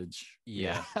video footage.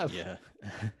 Yeah.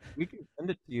 We can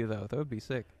send it to you though. That would be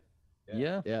sick.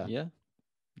 Yeah.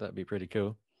 That'd be pretty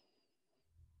cool.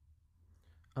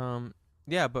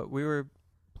 Yeah, but we were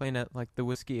playing at like the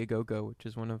Whiskey A Go Go, which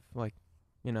is one of like,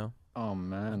 Oh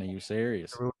man, are you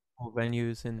serious? really cool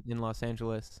venues in Los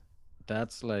Angeles.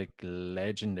 That's like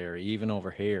legendary, even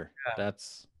over here. Yeah.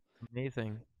 That's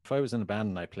amazing. If I was in a band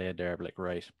and I played there, I'd be like,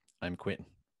 right, I'm quitting.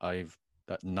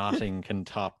 Nothing can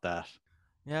top that.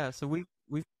 Yeah, so we've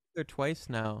been there twice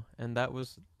now, and that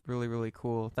was really, really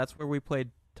cool. That's where we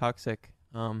played Toxic.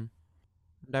 And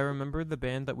I remember the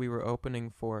band that we were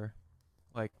opening for,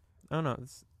 like, I don't know,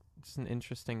 it's just an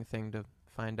interesting thing to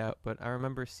find out, but I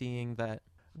remember seeing that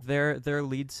their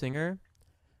lead singer,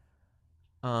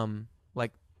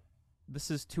 like,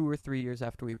 this is 2 or 3 years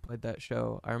after we played that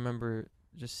show. I remember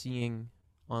just seeing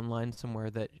online somewhere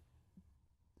that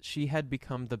she had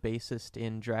become the bassist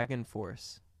in Dragon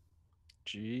Force.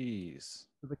 Jeez.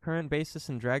 The current bassist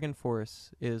in Dragon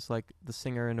Force is like the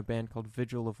singer in a band called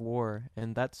Vigil of War,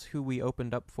 and that's who we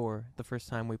opened up for the first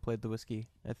time we played the Whiskey,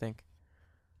 I think.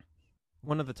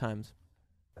 One of the times.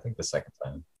 I think the second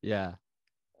time. Yeah.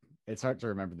 It's hard to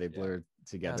remember. They blurred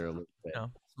together a little bit.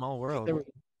 Small world.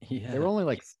 They were only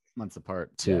like 6 months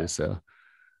apart too, so.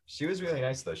 She was really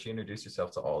nice though. She introduced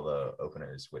herself to all the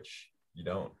openers, which you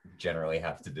don't generally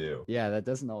have to do. Yeah, that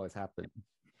doesn't always happen.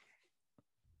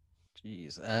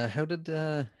 Jeez. How did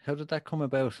that come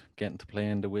about, getting to play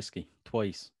in the Whiskey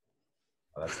twice?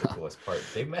 Oh, that's the coolest part.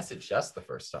 They messaged us the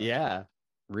first time. Yeah.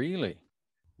 Really?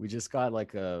 We just got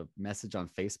like a message on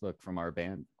Facebook from our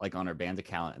band, like on our band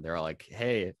account, and they're like,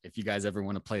 "Hey, if you guys ever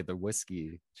want to play the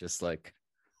Whiskey, just like,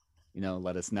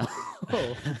 let us know."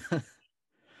 That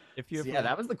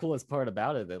was the coolest part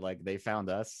about it. That like they found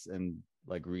us and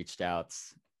like reached out,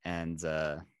 and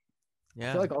I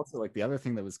feel like also like the other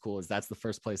thing that was cool is that's the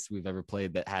first place we've ever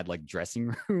played that had like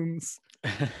dressing rooms.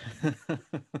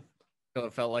 So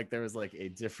it felt like there was like a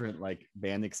different like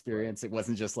band experience. It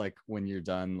wasn't just like when you're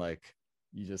done, like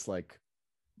you just like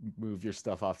move your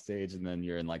stuff off stage and then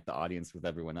you're in like the audience with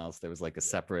everyone else. There was like a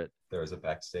separate. There was a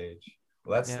backstage.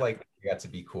 Well, that's like I got to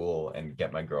be cool and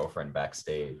get my girlfriend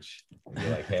backstage and be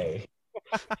like, "Hey,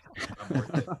 I'm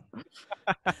worth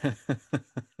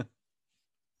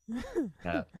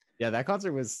it." Yeah, that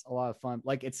concert was a lot of fun.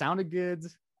 Like it sounded good.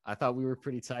 I thought we were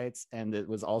pretty tight, and it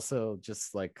was also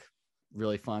just like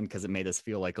really fun because it made us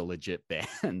feel like a legit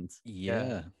band.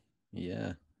 Yeah.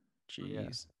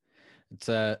 Jeez.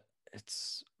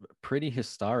 It's pretty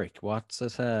historic. What's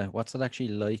it actually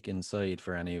like inside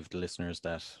for any of the listeners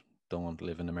that don't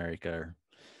live in America or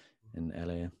in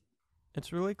LA?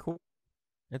 It's really cool.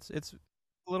 It's a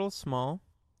little small,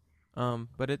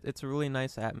 but it's a really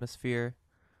nice atmosphere.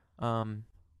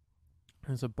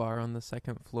 There's a bar on the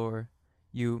second floor.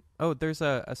 There's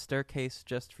a staircase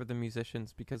just for the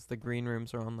musicians because the green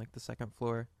rooms are on like the second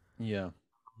floor. Yeah.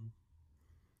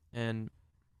 And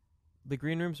the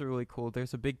green rooms are really cool.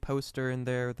 There's a big poster in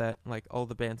there that like all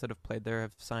the bands that have played there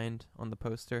have signed on the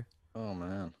poster. Oh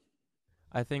man.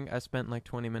 I think I spent like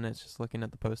 20 minutes just looking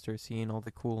at the poster, seeing all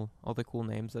the cool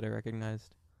names that I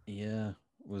recognized. Yeah.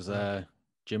 Was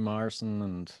Jim Morrison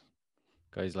and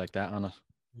guys like that on it?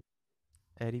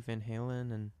 Eddie Van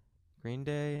Halen and Green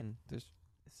Day, and it's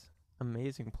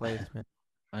amazing place, man.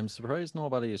 I'm surprised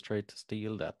nobody has tried to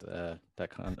steal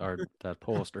that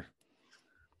poster.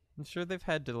 I'm sure they've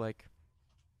had to like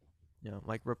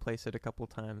replace it a couple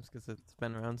times because it's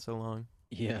been around so long.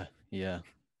 Yeah, yeah.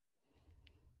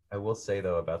 I will say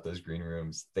though about those green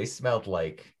rooms, they smelled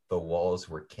like the walls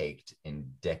were caked in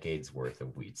decades worth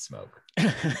of weed smoke.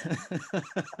 It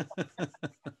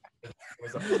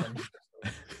was 100%.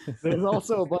 There's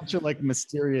also a bunch of like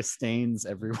mysterious stains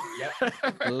everywhere. Yep.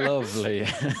 Lovely.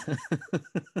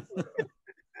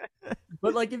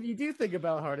 But like, if you do think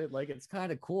about it, like it's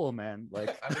kind of cool, man.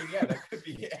 Like, I mean, yeah, that could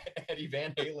be Eddie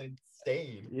Van Halen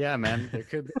stain. yeah, man, there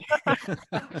could be.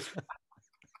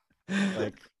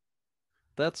 Like,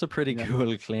 that's a pretty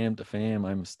cool claim to fame.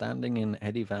 I'm standing in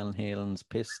Eddie Van Halen's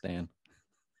piss stain.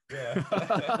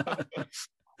 Yeah.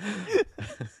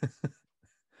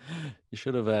 You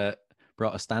should have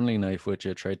brought a Stanley knife with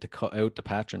you, tried to cut out the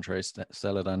patch and try to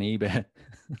sell it on eBay.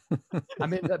 I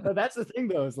mean, but that's the thing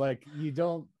though, is like you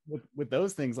don't with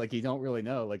those things, like you don't really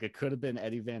know. Like it could have been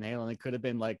Eddie Van Halen, it could have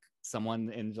been like someone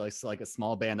in like a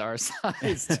small band our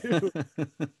size too.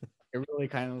 It really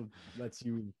kind of lets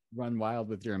you run wild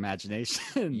with your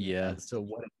imagination. Yeah. As to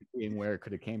what it could be and where it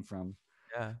could have came from.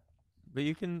 Yeah, but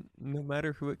you can, no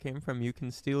matter who it came from, you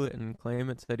can steal it and claim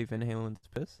it's Eddie Van Halen's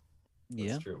piss.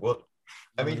 Yeah. That's true. Well,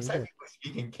 I mean, technically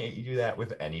speaking, can't you do that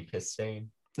with any piss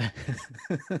stain?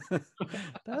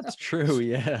 That's true,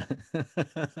 yeah.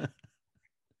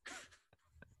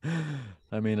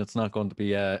 I mean, it's not going to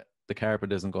be the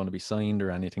carpet isn't going to be signed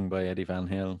or anything by Eddie Van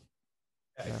Halen.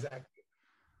 Yeah, exactly.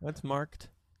 That's marked.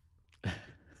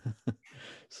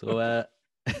 So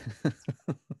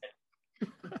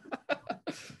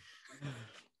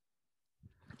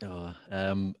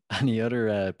any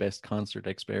other best concert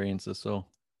experiences? So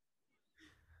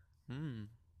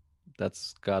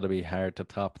that's got to be hard to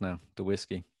top now, the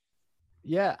whiskey.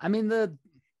 Yeah, I mean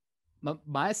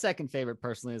my second favorite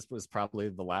personally was probably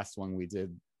the last one we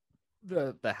did,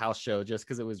 the house show, just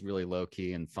because it was really low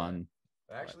key and fun.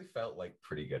 I actually felt like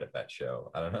pretty good at that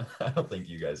show. I don't know. I don't think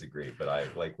you guys agree, but I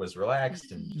like was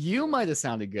relaxed and you might have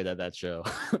sounded good at that show.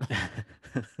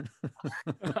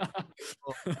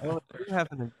 Well, we're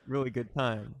having a really good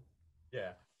time.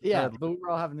 Yeah, but we were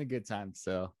all having a good time.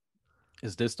 So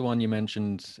is this the one you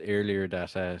mentioned earlier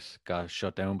that got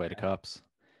shut down by the cops?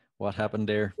 What happened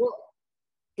there? Well,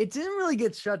 it didn't really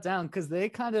get shut down because they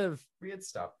kind of we had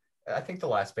stopped. I think the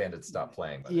last band had stopped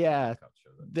playing. Yeah,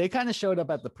 they kind of showed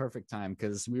up at the perfect time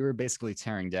because we were basically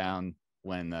tearing down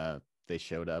when they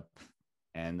showed up,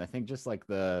 and I think just like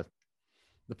the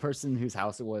person whose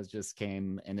house it was just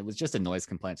came, and it was just a noise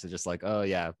complaint. So just like, oh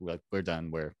yeah, we're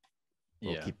done. We'll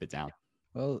keep it down.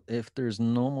 Well, if there's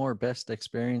no more best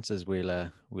experiences, we'll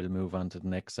move on to the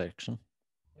next section.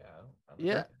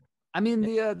 Yeah. I mean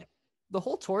the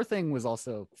whole tour thing was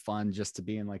also fun, just to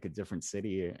be in like a different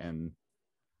city and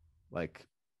like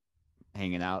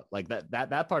hanging out. Like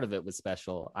that part of it was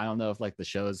special. I don't know if like the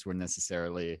shows were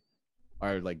necessarily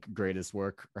our like greatest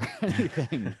work or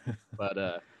anything,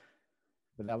 but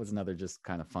that was another just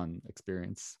kind of fun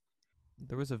experience.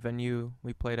 There was a venue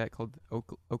we played at called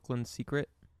Oakland Secret.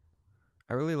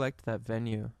 I really liked that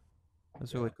venue. It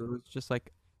was really cool. It was just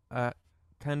like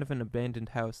kind of an abandoned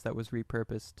house that was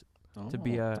repurposed to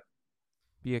be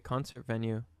a concert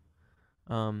venue.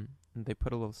 And they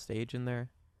put a little stage in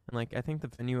there, and like I think the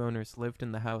venue owners lived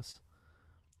in the house.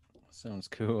 Sounds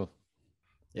cool.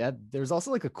 Yeah, there's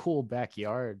also like a cool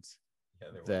backyard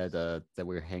that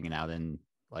we were hanging out in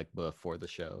like before the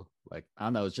show. Like I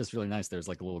don't know, it's just really nice. There's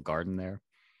like a little garden there.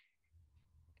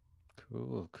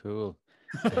 Cool.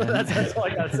 That's all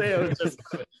I gotta say.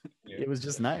 It was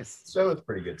just nice. The show was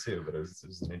pretty good too, but it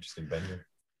was an interesting venue.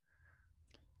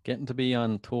 Getting to be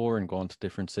on tour and going to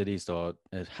different cities, though,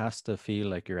 it has to feel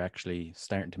like you're actually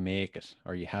starting to make it,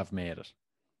 or you have made it.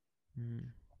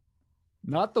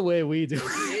 Not the way we do.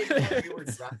 When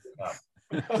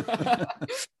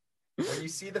you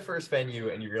see the first venue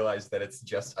and you realize that it's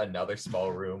just another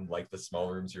small room like the small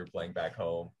rooms you were playing back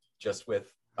home, just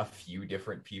with a few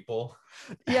different people.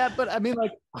 Yeah, but I mean,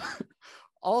 like,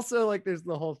 also, like, there's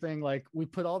the whole thing. Like, we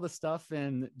put all the stuff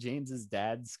in James's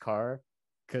dad's car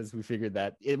because we figured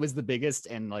that it was the biggest,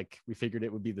 and like we figured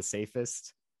it would be the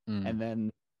safest. And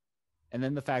then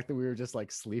the fact that we were just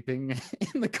like sleeping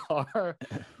in the car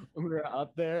when we were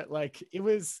up there, like it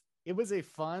was it was a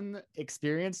fun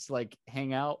experience to like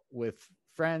hang out with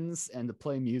friends and to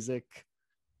play music.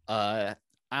 I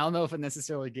don't know if it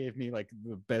necessarily gave me like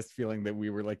the best feeling that we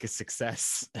were like a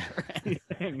success or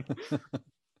anything.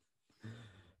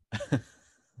 But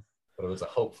it was a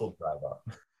hopeful drive up.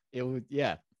 It was,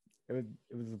 yeah, it was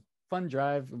a fun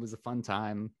drive. It was a fun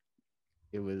time.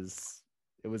 It was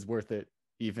worth it,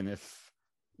 even if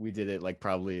we did it like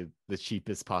probably the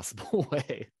cheapest possible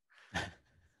way.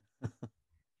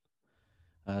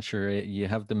 Sure, you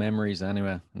have the memories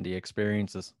anyway and the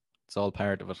experiences. It's all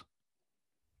part of it.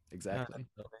 Exactly.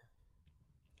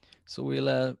 So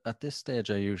we'll at this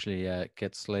stage I usually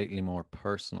get slightly more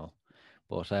personal,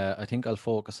 but I think I'll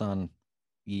focus on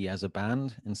ye as a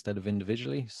band instead of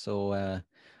individually. So I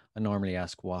normally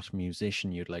ask what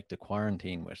musician you'd like to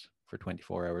quarantine with for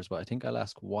 24 hours, but I think I'll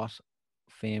ask what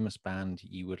famous band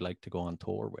you would like to go on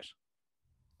tour with.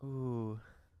 Ooh,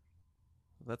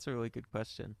 that's a really good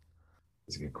question.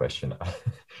 It's a good question.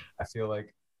 I feel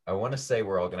like I want to say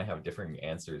we're all going to have differing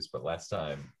answers, but last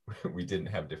time we didn't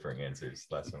have differing answers.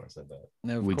 Last time I said that.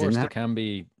 Now, of We course, didn't they can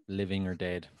be living or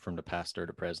dead from the past or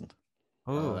the present.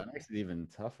 Oh, that makes it even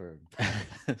tougher.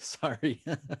 Sorry.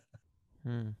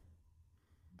 I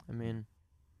mean,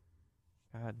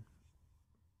 God,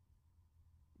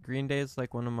 Green Day is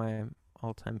like one of my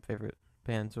all-time favorite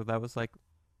bands. Or that was like,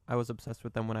 I was obsessed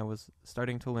with them when I was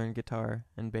starting to learn guitar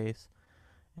and bass,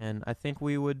 and I think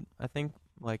we would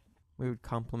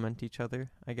complement each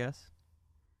other, I guess.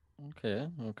 Okay.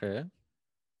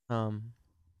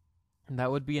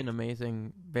 That would be an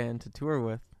amazing band to tour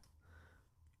with.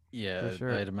 Yeah, For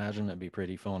sure. I'd imagine it'd be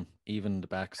pretty fun. Even the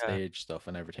backstage stuff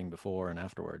and everything before and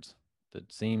afterwards.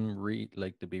 They'd seem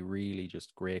like to be really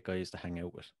just great guys to hang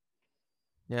out with.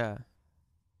 Yeah.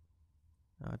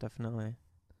 Definitely.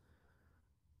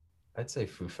 I'd say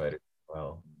Foo Fighters as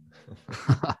well.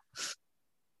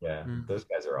 Yeah, Mm. those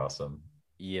guys are awesome.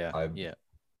 Yeah. Yeah.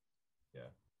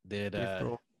 They'd Dave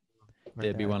Grohl,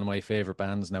 they'd be guy. one of my favorite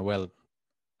bands. Now, well,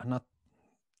 I'm not.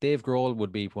 Dave Grohl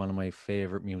would be one of my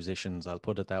favorite musicians. I'll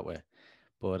put it that way.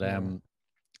 But Yeah.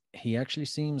 he actually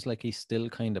seems like he still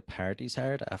kind of parties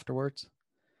hard afterwards.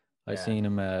 I Yeah. seen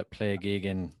him play a gig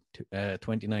in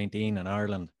 2019 in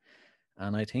Ireland,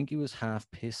 and I think he was half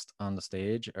pissed on the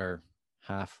stage or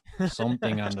half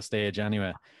something on the stage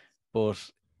anyway. But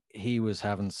he was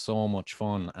having so much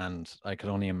fun, and I could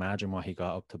only imagine what he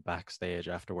got up to backstage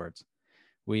afterwards.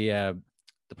 We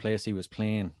the place he was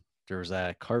playing, there's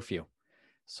a curfew,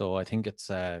 so I think it's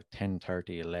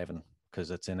 10:30, 11,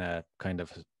 because it's in a kind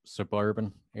of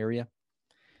suburban area.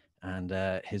 And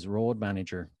his road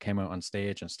manager came out on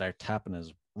stage and started tapping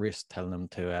his wrist, telling him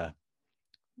to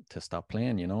stop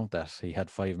playing. You know that he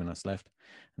had 5 minutes left,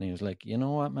 and he was like, "You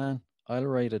know what, man? I'll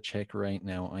write a check right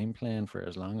now. I'm playing for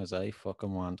as long as I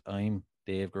fucking want. I'm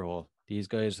Dave Grohl. These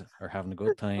guys are having a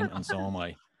good time, and so am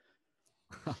I."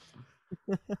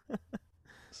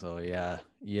 So yeah,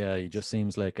 he just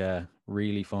seems like a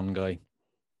really fun guy.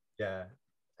 Yeah.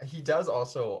 He does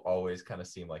also always kind of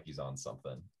seem like he's on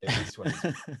something. At least when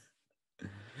he's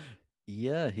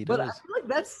Yeah, he But does. I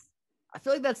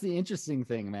feel like that's the interesting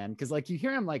thing, man. Because like you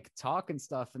hear him like talk and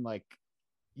stuff, and like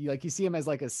you see him as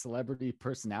like a celebrity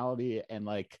personality, and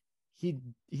like he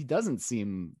doesn't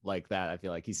seem like that. I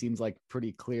feel like he seems like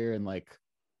pretty clear and like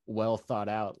well thought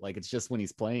out. Like it's just when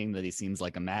he's playing that he seems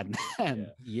like a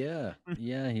madman. Yeah,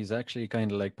 he's actually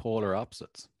kind of like polar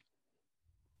opposites.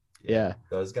 Yeah.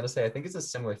 So I was gonna say, I think it's a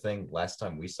similar thing. Last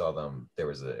time we saw them, it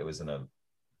was in a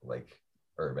like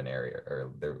urban area,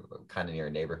 or they're kind of near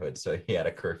a neighborhood. So he had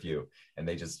a curfew and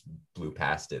they just blew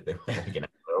past it. They were like an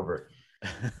hour over.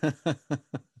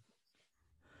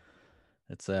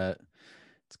 It's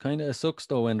kind of sucks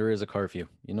though when there is a curfew.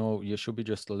 You know, you should be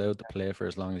just allowed to play for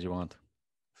as long as you want.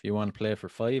 If you want to play for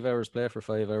 5 hours, play for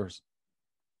 5 hours.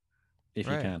 If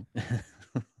you Right. can.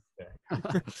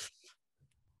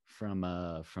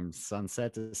 From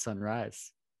sunset to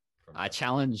sunrise. I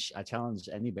challenge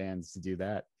any bands to do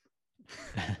that.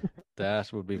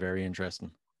 That would be very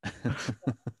interesting.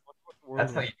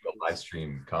 That's how you do a live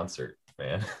stream concert,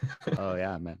 man. Oh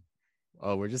yeah, man.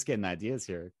 Oh, we're just getting ideas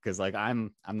here, because like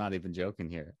I'm not even joking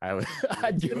here. I'd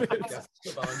do it.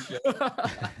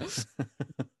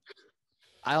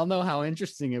 I don't know how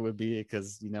interesting it would be,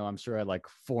 because I'm sure at like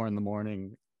 4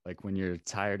 a.m, like when you're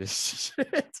tired as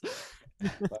shit,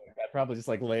 like, I'd probably just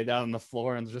like lay down on the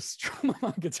floor and just strum on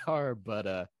my guitar. But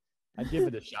I'd give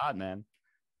it a shot, man.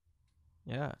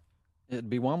 Yeah. It'd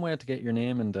be one way to get your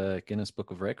name in the Guinness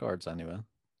Book of Records anyway.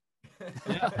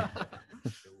 Yeah,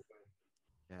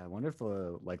 I wonder if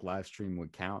the like live stream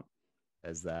would count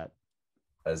as that,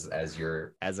 as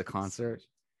a concert.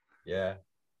 Yeah.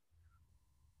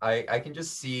 I can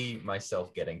just see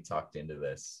myself getting tucked into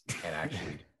this and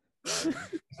actually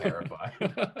terrified.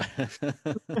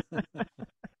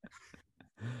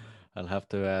 I'll have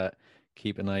to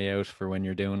keep an eye out for when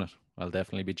you're doing it. I'll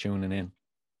definitely be tuning in.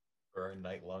 For a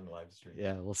night-long live stream.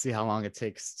 Yeah, we'll see how long it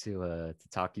takes to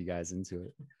talk you guys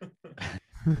into it.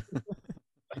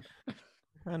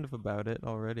 Kind of about it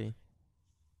already.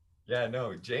 Yeah,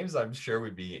 no, James, I'm sure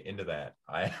would be into that.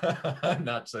 I'm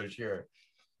not so sure.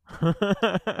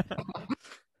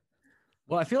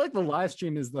 Well, I feel like the live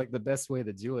stream is like the best way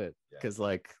to do it Yeah. because,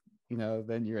 like, you know,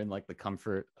 then you're in like the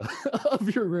comfort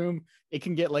of your room. It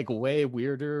can get like way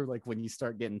weirder, like when you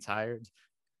start getting tired.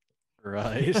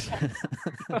 Right.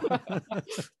 I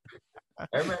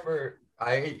remember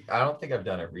I don't think I've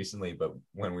done it recently, but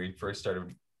when we first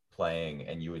started playing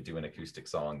and you would do an acoustic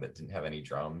song that didn't have any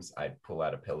drums, I'd pull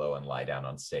out a pillow and lie down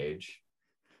on stage.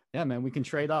 Yeah, man, we can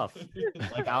trade off.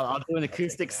 Like I'll do an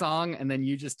acoustic song and then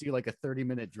you just do like a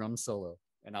 30-minute drum solo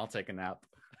and I'll take a nap.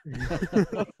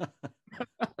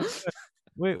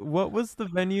 Wait, what was the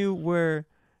venue where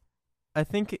I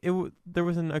think there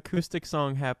was an acoustic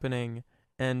song happening,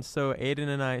 and so Aiden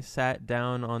and I sat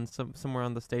down on somewhere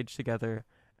on the stage together,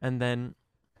 and then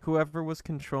whoever was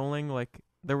controlling, like,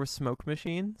 there were smoke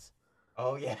machines.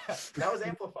 Oh yeah, that was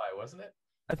Amplify, wasn't it?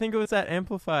 I think it was at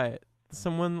Amplify.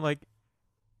 Someone like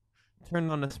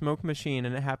turned on a smoke machine,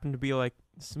 and it happened to be like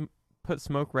put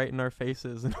smoke right in our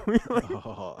faces, and we like.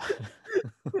 Oh.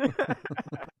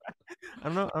 I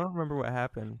don't remember what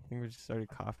happened. I think we just started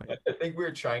coughing. I think we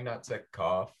were trying not to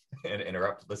cough and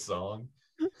interrupt the song.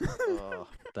 Oh,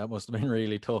 that must have been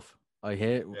really tough. I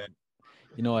hate, Yeah.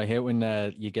 you know, I hate when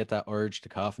you get that urge to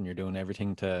cough and you're doing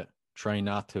everything to try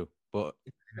not to. But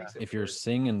if you're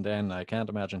singing, then I can't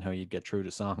imagine how you'd get through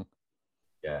the song.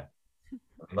 Yeah.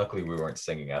 Luckily, we weren't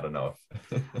singing. I don't know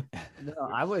if. No,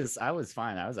 I was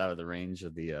fine. I was out of the range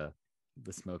of the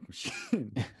smoke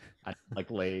machine. I like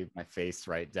lay my face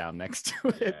right down next to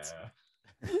it.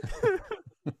 Yeah.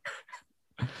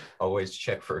 Always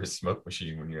check for a smoke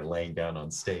machine when you're laying down on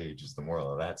stage is the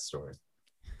moral of that story.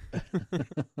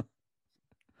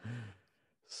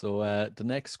 So the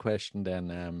next question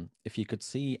then, if you could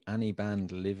see any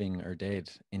band living or dead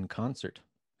in concert,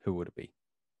 who would it be?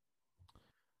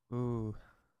 Ooh.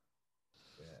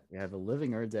 Yeah, the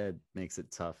living or dead makes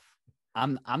it tough.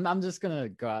 I'm just gonna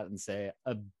go out and say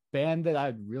a band that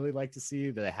I'd really like to see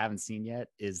that I haven't seen yet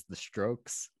is The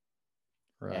Strokes.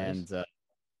 Right. And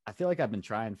I feel like I've been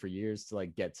trying for years to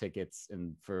like get tickets,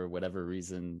 and for whatever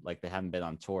reason, like they haven't been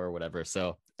on tour or whatever.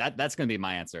 So that's gonna be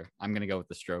my answer. I'm gonna go with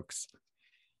The Strokes.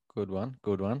 Good one.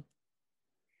 Good one.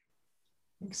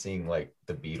 Seeing like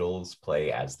the Beatles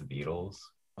play as the Beatles.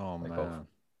 Oh Like, man,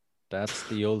 that's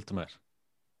the ultimate.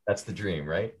 That's the dream,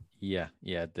 right? Yeah,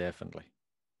 definitely.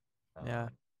 Yeah.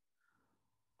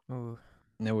 Ooh.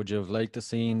 Now, would you have liked to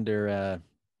seen their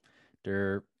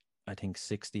I think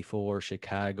 64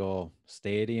 Chicago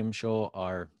Stadium show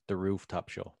or the rooftop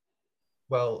show?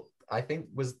 Well, I think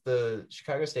was the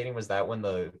Chicago Stadium, was that when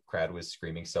the crowd was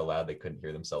screaming so loud they couldn't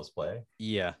hear themselves play?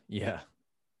 Yeah.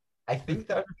 I think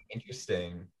that would be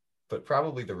interesting, but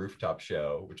probably the rooftop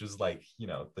show, which was like, you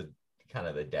know, the kind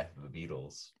of the death of the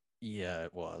Beatles. Yeah,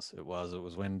 it was. It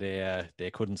was when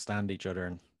they couldn't stand each other,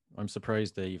 and I'm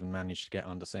surprised they even managed to get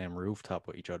on the same rooftop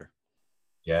with each other.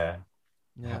 Yeah.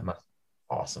 Yeah. That must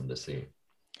be awesome to see.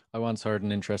 I once heard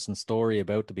an interesting story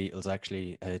about the Beatles,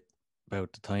 actually,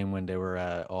 about the time when they were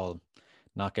all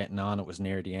not getting on. It was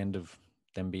near the end of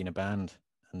them being a band,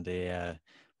 and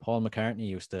Paul McCartney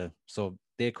used to, so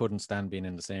they couldn't stand being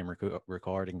in the same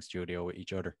recording studio with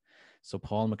each other. So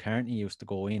Paul McCartney used to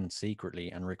go in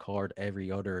secretly and record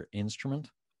every other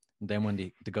instrument. And then when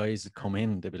the guys would come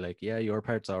in, they'd be like, yeah, your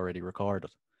part's already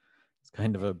recorded. It's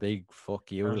kind of a big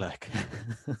fuck you, like.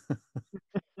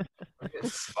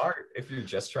 It's smart if you're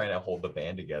just trying to hold the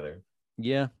band together.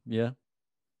 Yeah.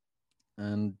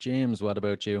 And James, what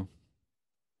about you?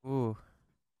 Ooh.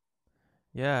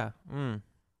 Yeah. God,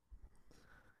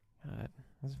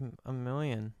 there's a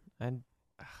million. It'd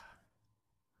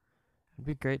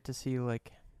be great to see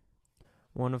like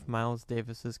one of Miles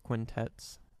Davis's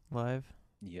quintets live.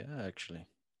 Yeah, actually.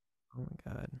 Oh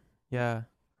my god. Yeah.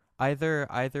 Either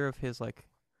of his like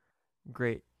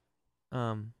great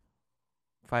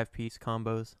 5-piece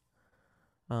combos.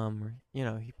 You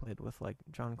know, he played with like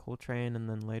John Coltrane, and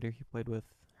then later he played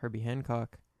with Herbie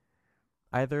Hancock.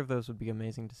 Either of those would be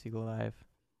amazing to see live.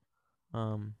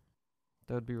 That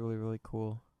would be really, really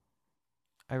cool.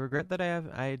 I regret that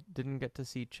I didn't get to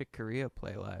see Chick Corea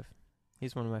play live.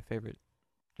 He's one of my favorite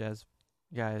jazz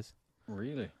guys.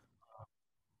 Really?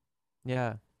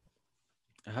 Yeah.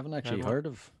 I haven't actually heard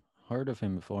of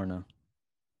him before now.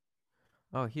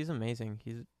 Oh, he's amazing.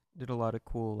 He's did a lot of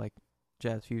cool like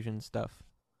jazz fusion stuff,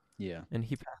 Yeah. and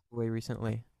he passed away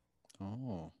recently.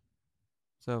 Oh.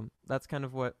 So that's kind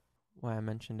of why I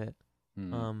mentioned it.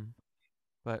 Hmm.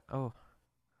 But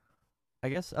I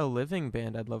guess a living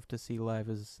band I'd love to see live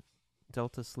is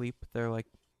Delta Sleep. They're like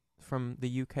from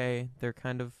the UK. They're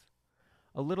kind of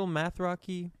a little math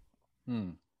rocky,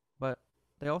 Hmm. but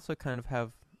they also kind of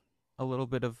have a little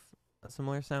bit of a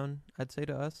similar sound, I'd say,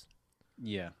 to us.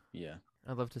 Yeah. Yeah.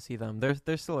 I'd love to see them.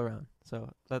 They're still around,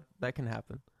 so that can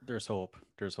happen. There's hope.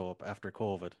 There's hope after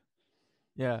COVID.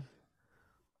 Yeah.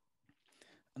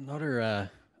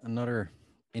 Another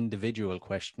individual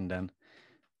question then.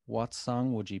 What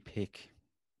song would you pick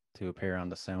to appear on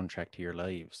the soundtrack to your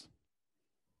lives?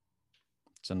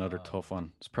 It's another tough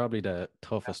one. It's probably the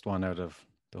toughest one out of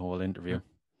the whole interview.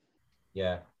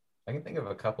 Yeah, I can think of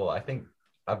a couple. I think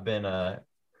I've been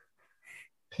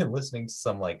been listening to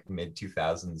some like mid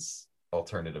 2000s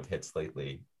alternative hits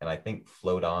lately, and I think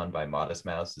 "Float On" by Modest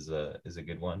Mouse is a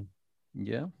good one.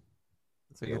 Yeah.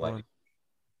 It's a good one.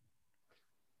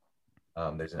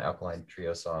 There's an Alkaline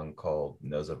Trio song called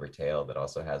 "Nose Over Tail" that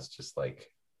also has just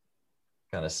like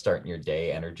kind of starting your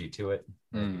day energy to it.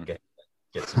 Mm.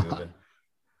 Gets you moving.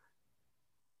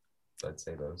 So I'd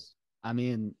say those. I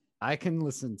mean, I can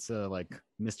listen to like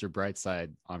Mr.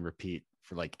 Brightside on repeat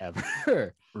for like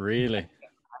ever. Really? I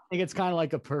think it's kind of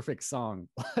like a perfect song.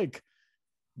 Like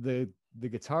the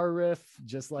guitar riff,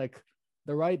 just like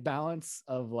the right balance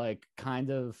of like kind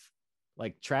of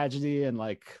like tragedy and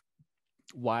like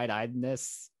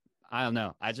wide-eyedness. I don't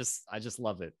know. I just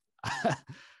love it.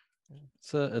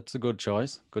 It's a good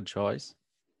choice. Good choice.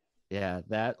 Yeah,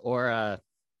 that or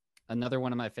another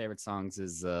one of my favorite songs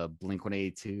is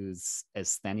Blink-182's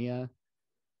Asthenia.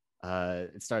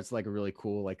 It starts like a really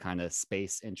cool like kind of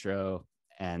space intro,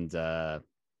 and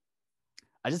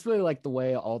I just really like the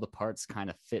way all the parts kind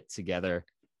of fit together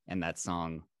in that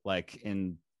song. Like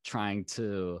in trying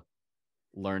to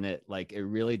learn it, like it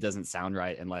really doesn't sound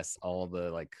right unless all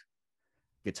the like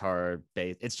guitar,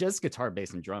 bass, it's just guitar,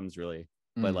 bass, and drums really.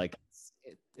 But like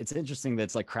it's interesting that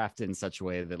it's like crafted in such a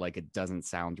way that like it doesn't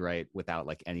sound right without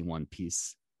like any one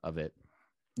piece of it.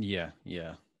 Yeah.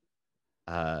 Yeah,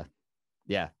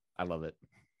 I love it.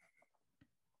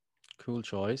 Cool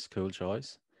choice. Cool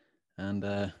choice.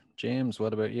 And James,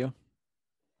 what about you?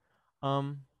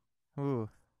 Ooh.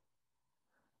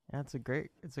 Yeah, it's a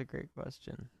great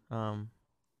question.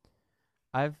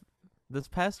 I've this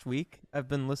past week I've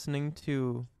been listening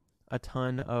to a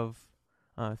ton of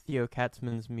Theo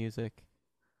Katzman's music.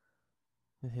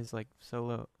 His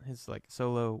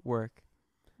solo work.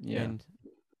 Yeah. And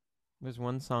there's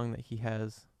one song that he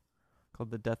has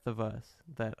called "The Death of Us"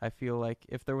 that I feel like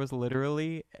if there was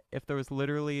literally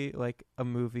like a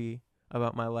movie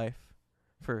about my life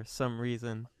for some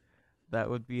reason, that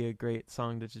would be a great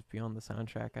song to just be on the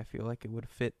soundtrack. I feel like it would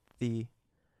fit the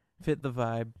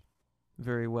vibe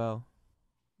very well.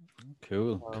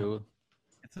 Cool. Cool.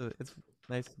 It's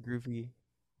nice, groovy,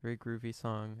 very groovy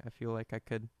song. I feel like I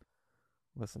could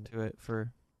listen to it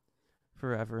for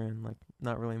forever and like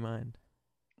not really mind.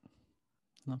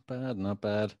 Not bad. Not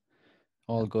bad.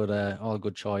 All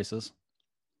good choices.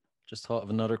 Just thought of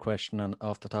another question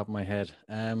off the top of my head.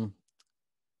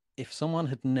 If someone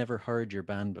had never heard your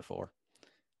band before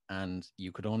and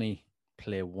you could only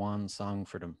play one song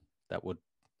for them that would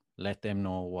let them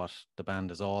know what the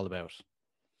band is all about,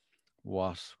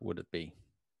 what would it be?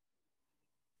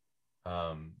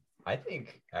 I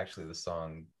think actually the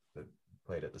song that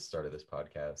played at the start of this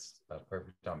podcast,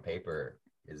 "Perfect on Paper,"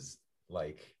 is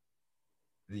like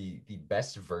the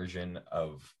best version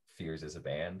of Fears as a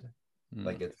band.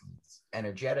 Like it's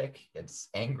energetic, it's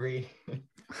angry,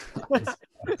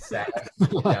 it's sad,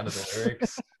 down to the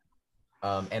lyrics.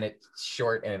 And it's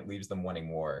short and it leaves them wanting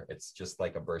more. It's just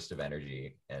like a burst of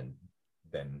energy, and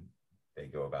then they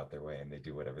go about their way and they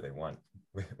do whatever they want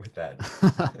with that.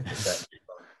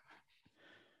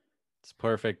 It's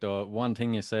perfect. One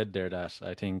thing you said there that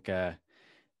I think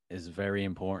is very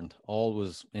important.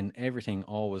 Always, in everything,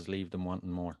 always leave them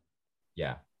wanting more.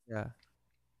 Yeah. Yeah.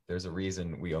 There's a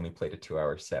reason we only played a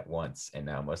 2-hour set once, and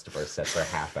now most of our sets are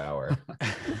half hour.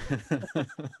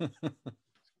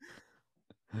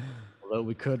 Although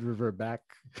we could revert back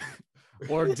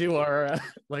or do our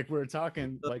like we were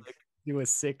talking, like do a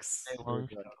 6 or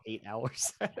like 8 hour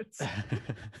sets.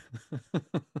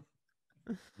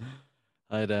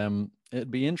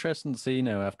 It'd be interesting to see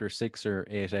now after 6 or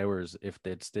 8 hours if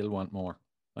they'd still want more.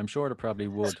 I'm sure they probably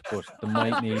would, but they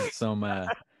might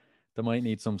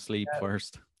need some sleep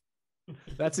first.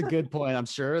 That's a good point. I'm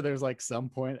sure there's like some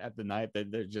point at the night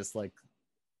that they're just like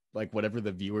like whatever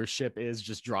the viewership is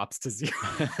just drops to zero.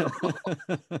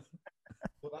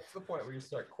 Well, that's the point where you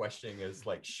start questioning is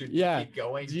like, should Yeah. you keep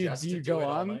going? Do you do go it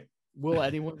all on? night? Will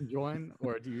anyone join,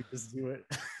 or do you just do it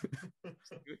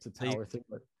to power through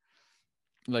it?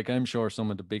 Like, I'm sure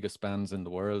some of the biggest bands in the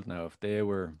world now, if they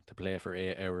were to play for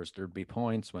 8 hours, there'd be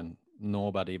points when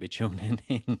nobody would be tuning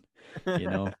in, you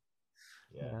know?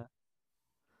 Yeah.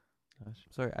 Gosh,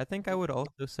 sorry, I think I would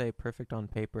also say Perfect on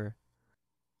Paper.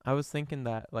 I was thinking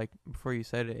that, like, before you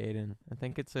said it, Aiden. I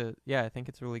think it's a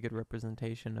really good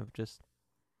representation of just,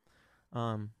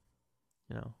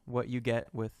 what you get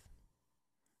with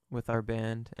our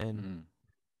band. And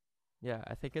yeah,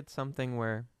 I think it's something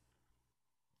where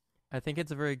I think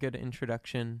it's a very good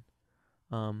introduction,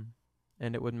 and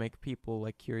it would make people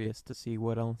like curious to see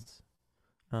what else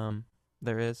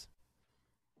there is.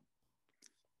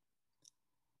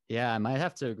 Yeah, I might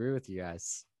have to agree with you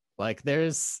guys. Like there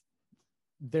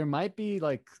might be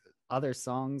like other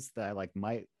songs that I like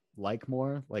might like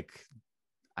more. Like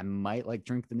I might like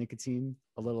Drink the Nicotine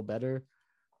a little better.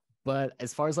 But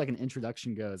as far as like an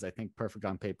introduction goes, I think Perfect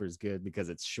on Paper is good because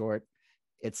it's short.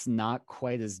 It's not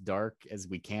quite as dark as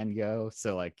We Can Go.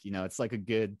 So like, it's like a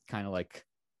good kind of like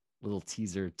little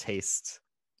teaser taste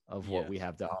of what we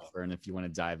have to offer. And if you want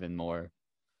to dive in more,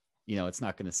 it's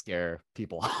not going to scare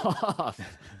people off.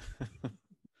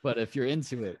 But if you're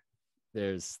into it,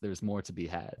 there's more to be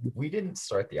had. We didn't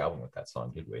start the album with that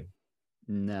song, did we?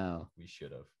 No. We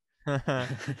should have.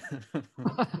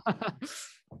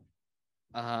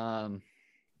 I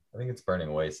think it's Burning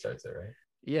Away starts it, right?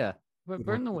 Yeah, but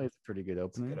Burning Away is a pretty good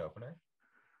It's a opener. good opener.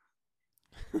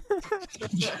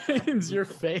 James, your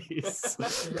face.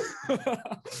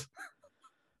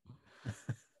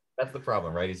 That's the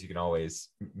problem, right? Is you can always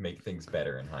make things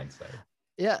better in hindsight.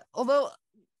 Yeah, although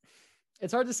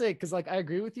it's hard to say because like I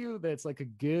agree with you that it's like a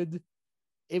good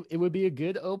it would be a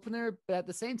good opener, but at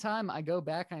the same time I go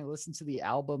back and I listen to the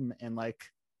album and like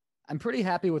I'm pretty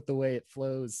happy with the way it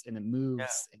flows and it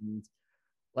moves. And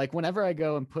like whenever I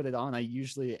go and put it on, I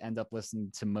usually end up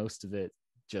listening to most of it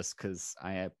just because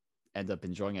I end up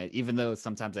enjoying it, even though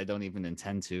sometimes I don't even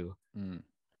intend to. Oh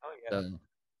yeah.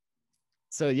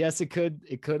 So yes, it could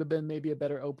have been maybe a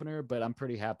better opener, but I'm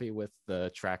pretty happy with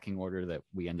the tracking order that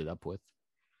we ended up with.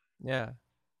 Yeah.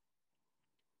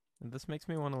 And this makes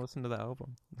me want to listen to the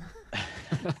album.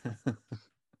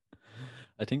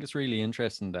 I think it's really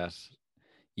interesting that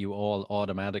you all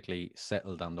automatically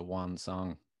settled on the one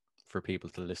song for people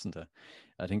to listen to.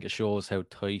 I think it shows how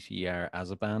tight you are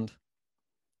as a band.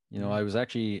 I was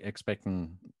actually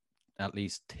expecting at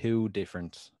least 2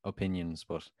 different opinions,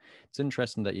 but it's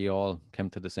interesting that you all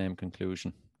came to the same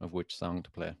conclusion of which song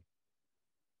to play.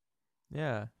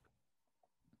 Yeah.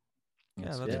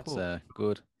 That's cool.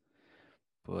 Good.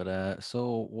 But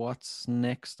so what's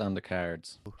next on the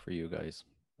cards for you guys?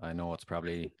 I know it's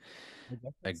probably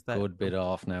a good bit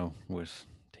off now with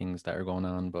things that are going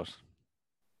on, but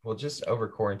well, just over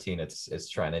quarantine, it's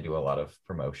trying to do a lot of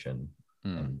promotion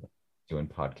and doing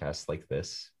podcasts like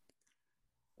this.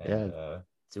 And,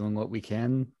 doing what we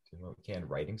can.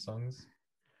 Writing songs.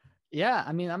 Yeah,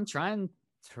 I mean, I'm trying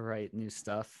to write new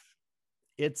stuff.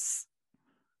 It's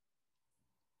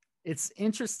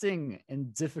interesting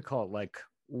and difficult, like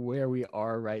where we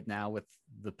are right now with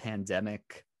the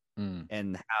pandemic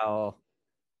and how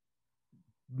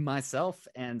myself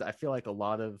and I feel like a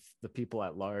lot of the people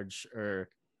at large are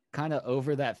kind of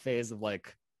over that phase of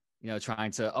like,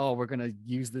 trying to, we're going to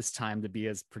use this time to be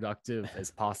as productive as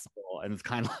possible. And it's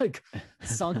kind of like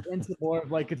sunk into more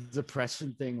of like a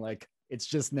depression thing. Like it's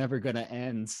just never going to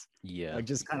end. Yeah. Like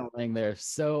just kind of laying there.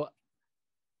 So,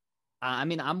 I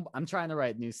mean, I'm trying to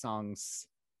write new songs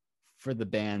for the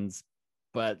bands,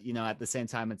 but at the same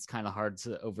time, it's kind of hard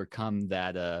to overcome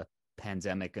that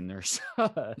pandemic inertia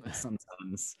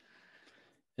sometimes.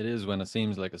 It is when it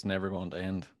seems like it's never going to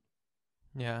end.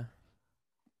 Yeah.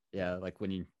 Yeah, like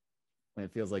when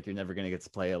it feels like you're never going to get to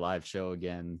play a live show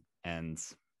again, and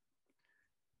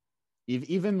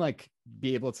even like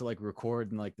be able to like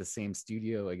record in like the same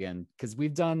studio again, because we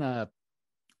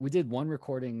did one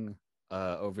recording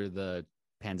over the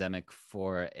pandemic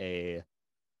for a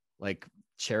like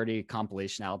charity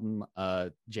compilation album.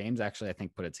 James actually I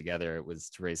think put it together. It was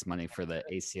to raise money for the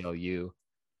ACLU,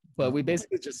 but we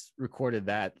basically just recorded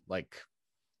that, like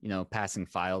passing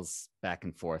files back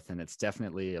and forth, and it's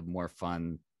definitely a more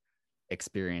fun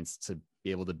experience to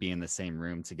be able to be in the same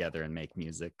room together and make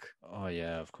music. Oh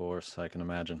yeah, of course, I can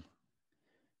imagine.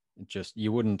 It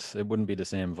wouldn't be the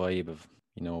same vibe of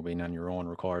being on your own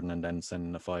recording and then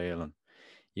sending a file, and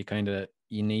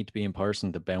you need to be in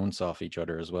person to bounce off each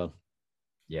other as well.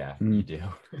 Yeah, you do.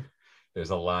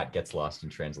 There's a lot gets lost in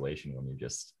translation when you're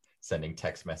just sending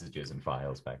text messages and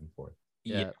files back and forth.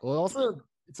 Yeah. Well, also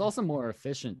it's also more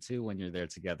efficient too when you're there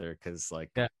together because like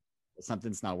if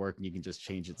something's not working, you can just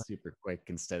change it super quick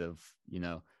instead of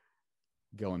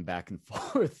going back and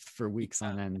forth for weeks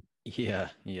on end. Yeah.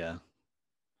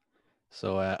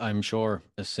 So I'm sure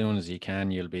as soon as you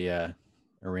can, you'll be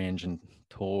arranging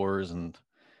tours and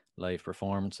live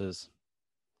performances.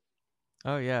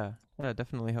 Oh yeah,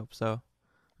 definitely hope so.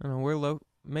 I don't know, we're low.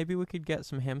 Maybe we could get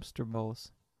some hamster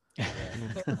balls.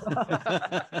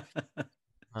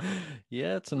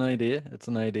 Yeah, it's an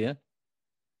idea.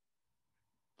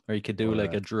 Or you could do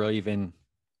like a drive-in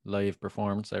live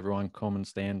performance. Everyone come and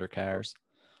stay in their cars.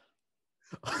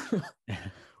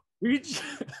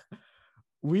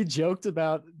 We joked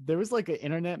about, there was like an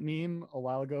internet meme a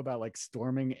while ago about like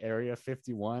storming Area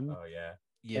 51. Oh yeah.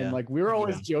 And like we were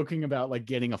always joking about like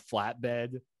getting a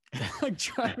flatbed, like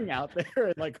driving out there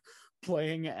and like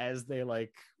playing as they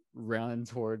like run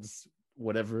towards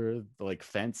whatever the like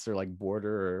fence or like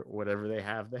border or whatever they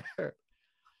have there.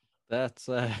 That's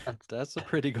a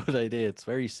pretty good idea. It's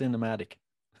very cinematic.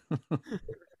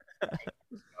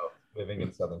 Living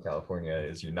in Southern California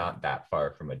is you're not that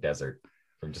far from a desert,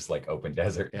 from just like open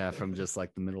desert. Yeah, from just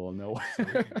like the middle of nowhere. So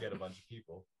we could get a bunch of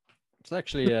people. It's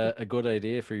actually a good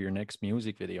idea for your next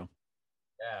music video.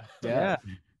 Yeah.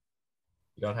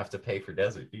 You don't have to pay for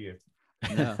desert, do you?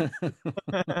 No.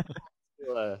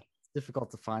 It's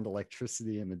difficult to find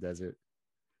electricity in the desert.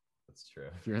 That's true.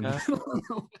 If you're in the middle of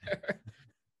nowhere.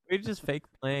 We just fake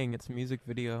playing its music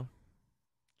video.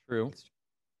 True.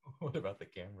 What about the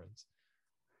cameras?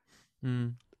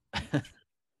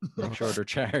 Make sure they're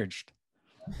charged.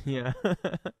 Yeah.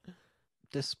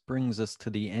 This brings us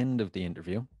to the end of the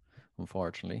interview.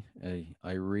 Unfortunately,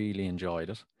 I really enjoyed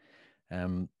it.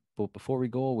 But before we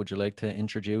go, would you like to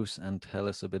introduce and tell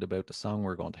us a bit about the song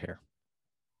we're going to hear?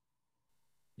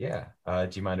 Yeah. Do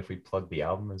you mind if we plug the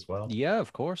album as well? Yeah,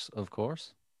 of course. So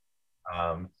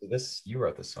you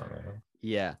wrote this song, right?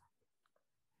 Yeah.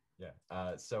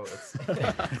 So it's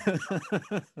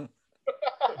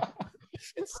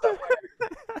it's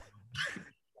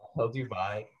Held You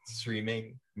By,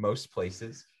 streaming most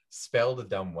places, spelled a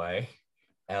dumb way,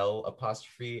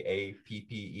 L''APPEL.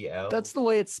 That's the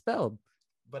way it's spelled.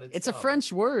 But it's a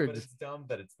French word. But it's dumb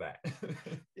that it's that.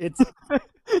 It's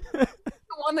the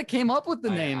one that came up with the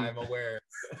name. I'm aware.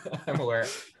 I don't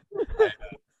think I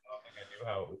knew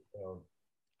how it was spelled.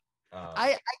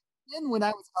 I did when I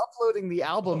was uploading the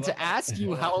album to ask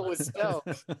you how it was spelled.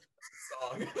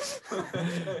 Song.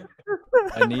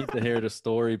 I need to hear the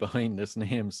story behind this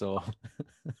name. So,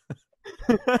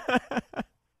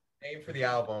 name for the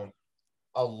album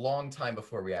a long time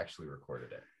before we actually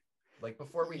recorded it, like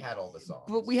before we had all the songs.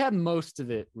 But we had most of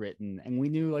it written, and we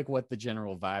knew like what the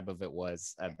general vibe of it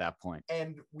was at that point.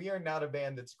 And we are not a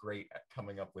band that's great at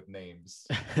coming up with names.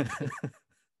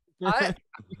 I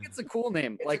think it's a cool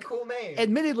name. It's a cool name.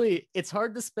 Admittedly, it's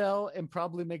hard to spell and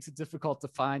probably makes it difficult to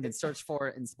find and search for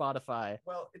it in Spotify.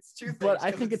 Well, it's two things. But I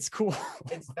think it's cool.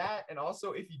 It's that, and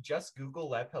also if you just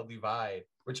Google L'Appel du Vide,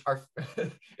 which are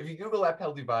if you Google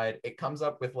L'Appel du Vide, it comes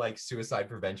up with like suicide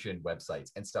prevention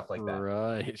websites and stuff like that.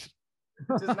 Right.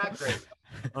 Which is not great.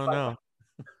 Oh no.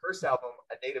 First album,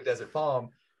 A Native Desert Palm.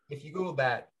 If you Google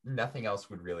that, nothing else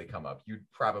would really come up. You'd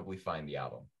probably find the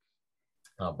album.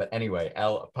 But anyway,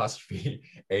 L'Appellduvide,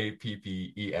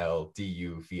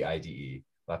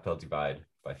 L'Appel du Vide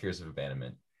by Fears of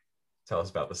Abandonment. Tell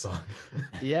us about the song.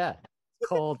 Yeah, it's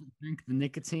called Drink the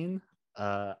Nicotine.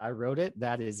 I wrote it.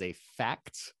 That is a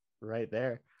fact right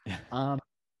there.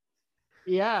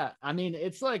 Yeah, I mean,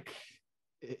 it's like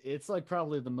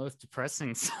probably the most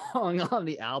depressing song on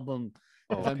the album.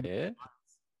 Okay.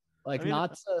 Like, I mean,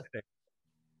 not to...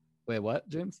 Wait, what,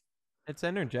 James? It's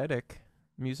energetic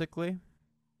musically.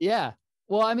 Yeah.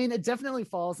 Well, I mean, it definitely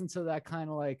falls into that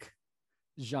kind of like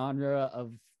genre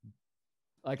of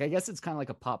like, I guess it's kind of like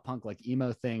a pop punk, like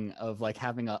emo thing of like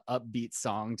having a upbeat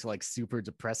song to like super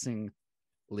depressing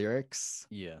lyrics.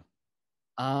 Yeah.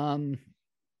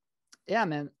 Yeah,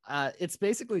 man. It's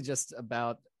basically just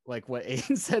about like what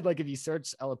Aiden said. Like if you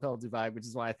search L'Appel du Vide, which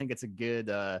is why I think it's a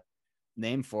good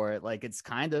name for it. Like it's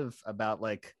kind of about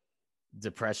like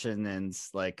depression and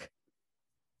like,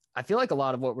 I feel like a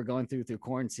lot of what we're going through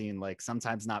quarantine, like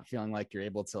sometimes not feeling like you're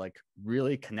able to like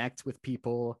really connect with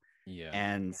people. Yeah.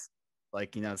 And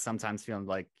like, you know, sometimes feeling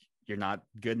like you're not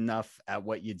good enough at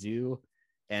what you do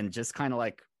and just kind of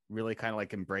like really kind of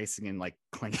like embracing and like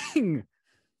clinging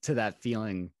to that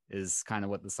feeling is kind of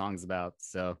what the song's about.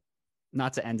 So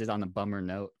not to end it on a bummer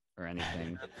note or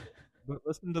anything. But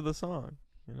listen to the song,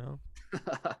 you know.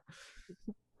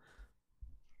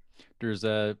 There's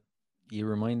you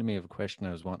reminded me of a question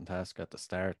I was wanting to ask at the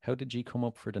start. How did you come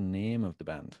up for the name of the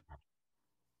band?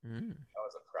 That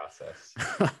was a process.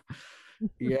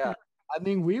 Yeah. I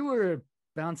mean, we were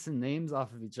bouncing names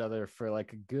off of each other for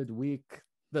like a good week.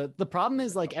 The problem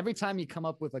is like every time you come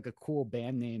up with like a cool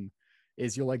band name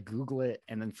is you'll like Google it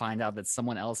and then find out that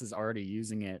someone else is already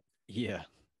using it. Yeah.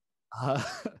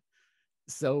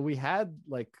 So we had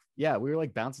like, yeah, we were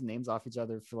like bouncing names off each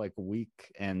other for like a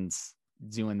week and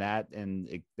doing that. And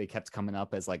they kept coming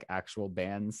up as like actual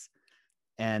bands.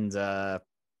 And I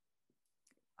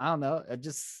don't know.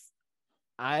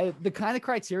 The kind of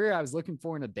criteria I was looking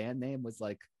for in a band name was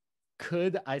like,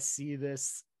 could I see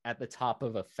this at the top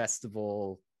of a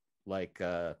festival, like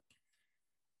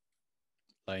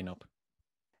Lineup.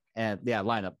 And yeah,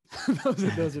 lineup.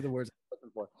 those are the words I'm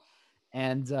looking for.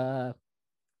 And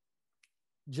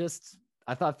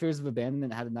I thought Fears of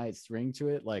Abandonment had a nice ring to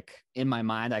it. Like in my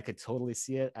mind, I could totally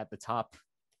see it at the top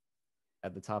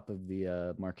of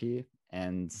the marquee.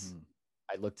 And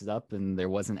I looked it up and there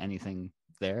wasn't anything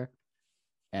there.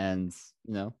 And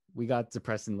you know, we got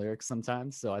depressing lyrics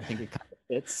sometimes, so I think it kind of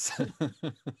fits.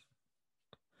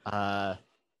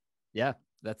 Yeah,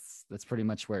 that's pretty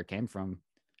much where it came from.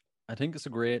 I think it's a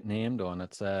great name though, and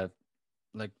it's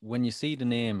like when you see the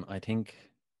name, I think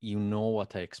you know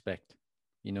what to expect.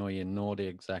 You know the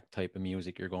exact type of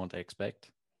music you're going to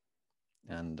expect,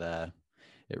 and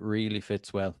it really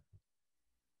fits well.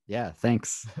 Yeah,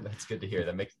 thanks. That's good to hear.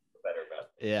 That makes it better, Matt.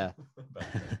 Yeah.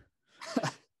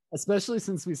 Especially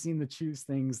since we seem to choose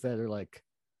things that are like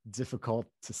difficult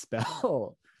to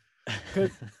spell.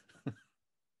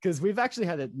 Because we've actually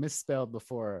had it misspelled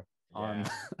before. Yeah.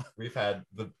 We've had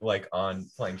on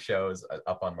playing shows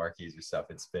up on marquees or stuff.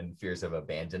 It's been Fears of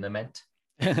Abandonment.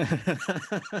 Yeah.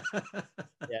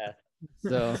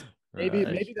 So maybe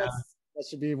that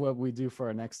should be what we do for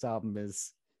our next album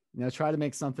is, you know, try to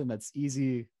make something that's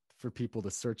easy for people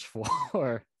to search for.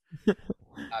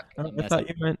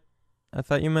 I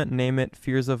thought you meant name it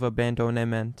Fears of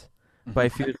Abandonment by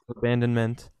Fears of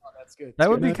Abandonment. Oh, that's good. That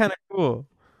would be kind of cool.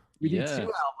 We do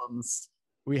 2 albums.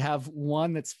 We have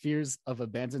one that's Fears of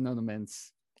Abandonment,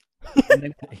 and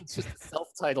then it's just a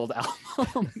self-titled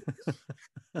album.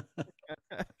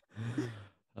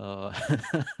 I'll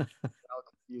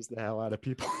confuse the hell out of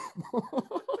people.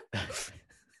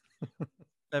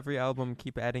 Every album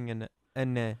keep adding an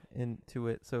into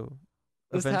it, so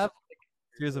just have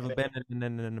Fears of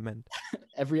Abandonment.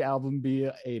 Every album be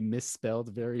a misspelled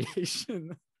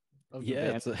variation.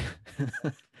 Yeah,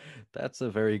 that's a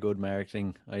very good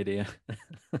marketing idea.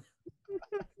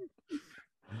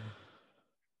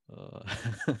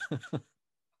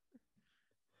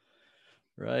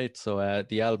 Right, so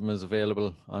the album is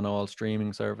available on all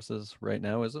streaming services right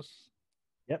now, is it?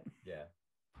 Yep. Yeah.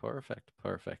 Perfect.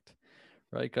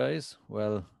 Right, guys.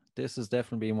 Well, this has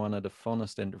definitely been one of the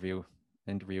funnest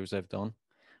interviews I've done.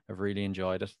 I've really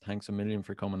enjoyed it. Thanks a million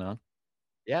for coming on.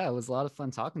 Yeah, it was a lot of fun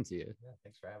talking to you. Yeah,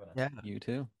 thanks for having us. Yeah, you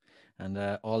too. And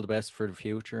all the best for the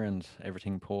future and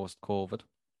everything post-COVID.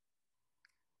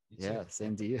 Yeah,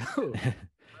 same to you.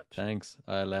 Thanks.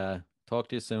 I'll talk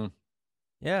to you soon.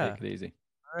 Yeah. Take it easy.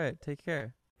 All right. Take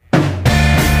care.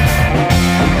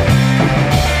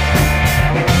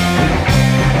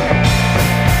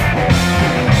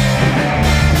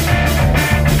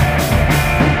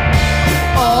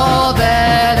 All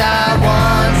that I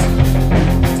want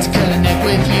is to connect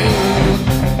with you,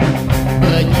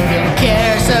 but you don't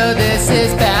care, so this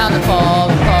is bound to fall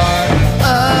apart.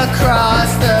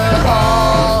 Across the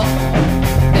hall,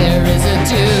 there is a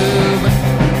tube,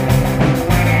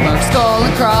 marked skull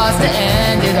and cross to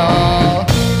end it all.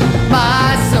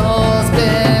 My soul's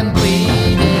been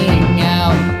bleeding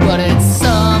out, but it's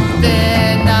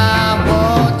something I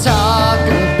won't talk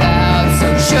about. So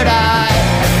should I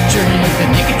drink the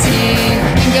nicotine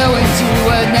and go into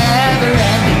a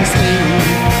never-ending sleep?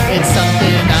 It's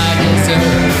something I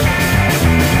deserve.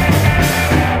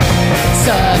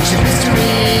 Such a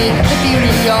mystery, the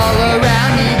beauty all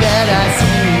around me that I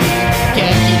see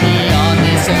can't keep me on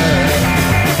this earth.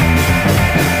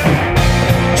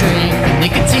 Drink the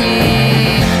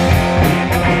nicotine.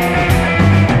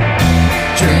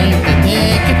 Drink the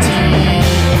nicotine.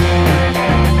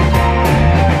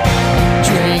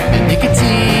 Drink the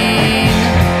nicotine.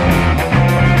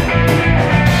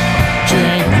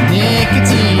 Drink the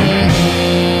nicotine.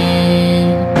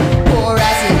 Pour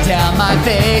acid down my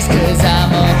face, 'cause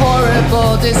I'm a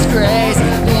horrible disgrace.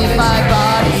 Leave my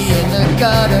body in the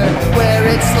gutter where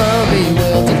it slowly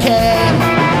will decay.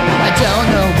 I don't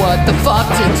know what the fuck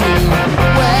to do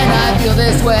when I feel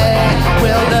this way.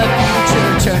 Will the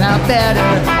future turn out better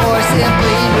or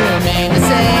simply remain the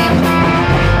same?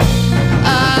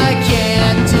 I can't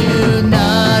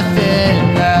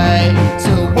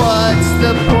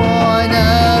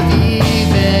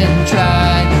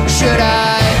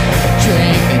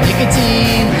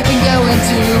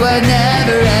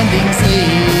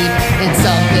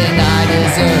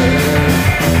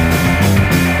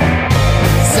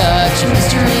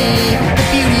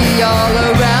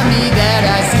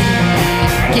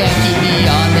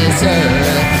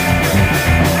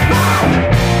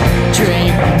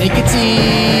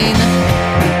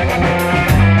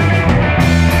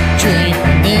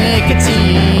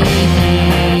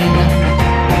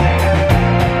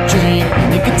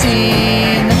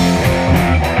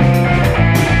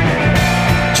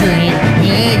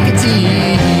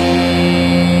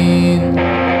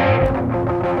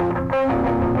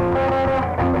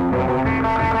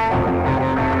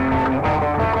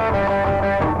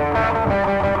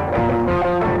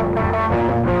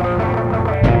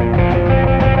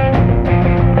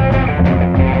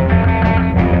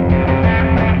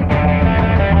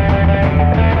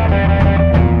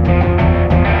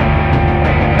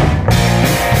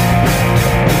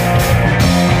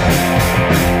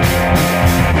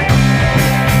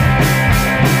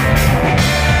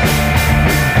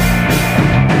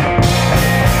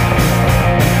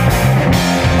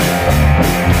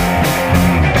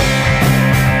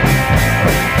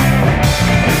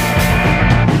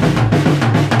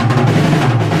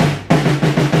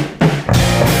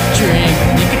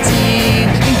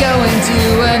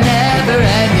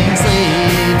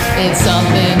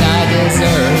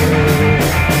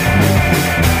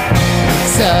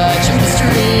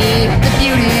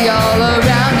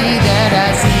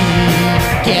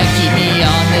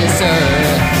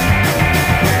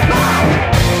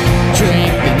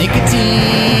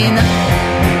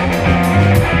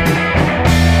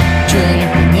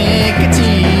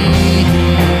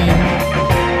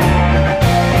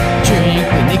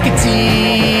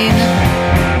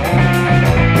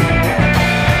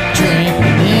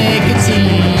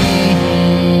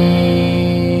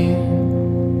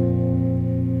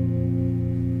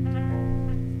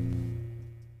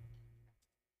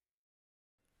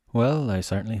Well, I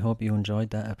certainly hope you enjoyed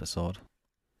that episode.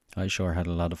 I sure had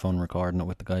a lot of fun recording it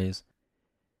with the guys.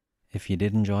 If you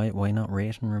did enjoy it, why not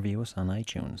rate and review us on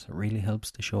iTunes? It really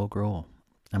helps the show grow.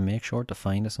 And make sure to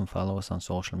find us and follow us on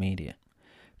social media.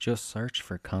 Just search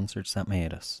for Concerts That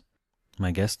Made Us.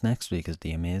 My guest next week is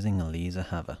the amazing Eliza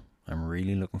Hava. I'm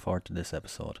really looking forward to this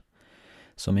episode.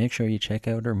 So make sure you check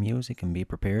out her music and be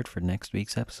prepared for next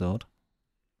week's episode.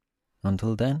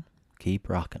 Until then, keep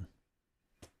rocking.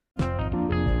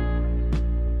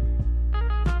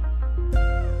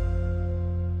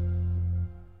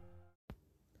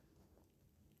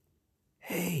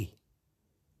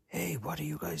 Hey, what are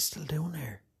you guys still doing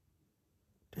here?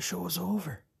 The show's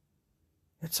over.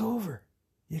 It's over.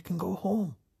 You can go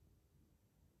home.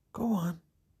 Go on.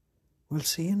 We'll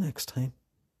see you next time.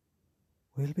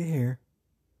 We'll be here.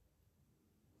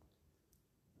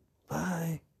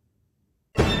 Bye.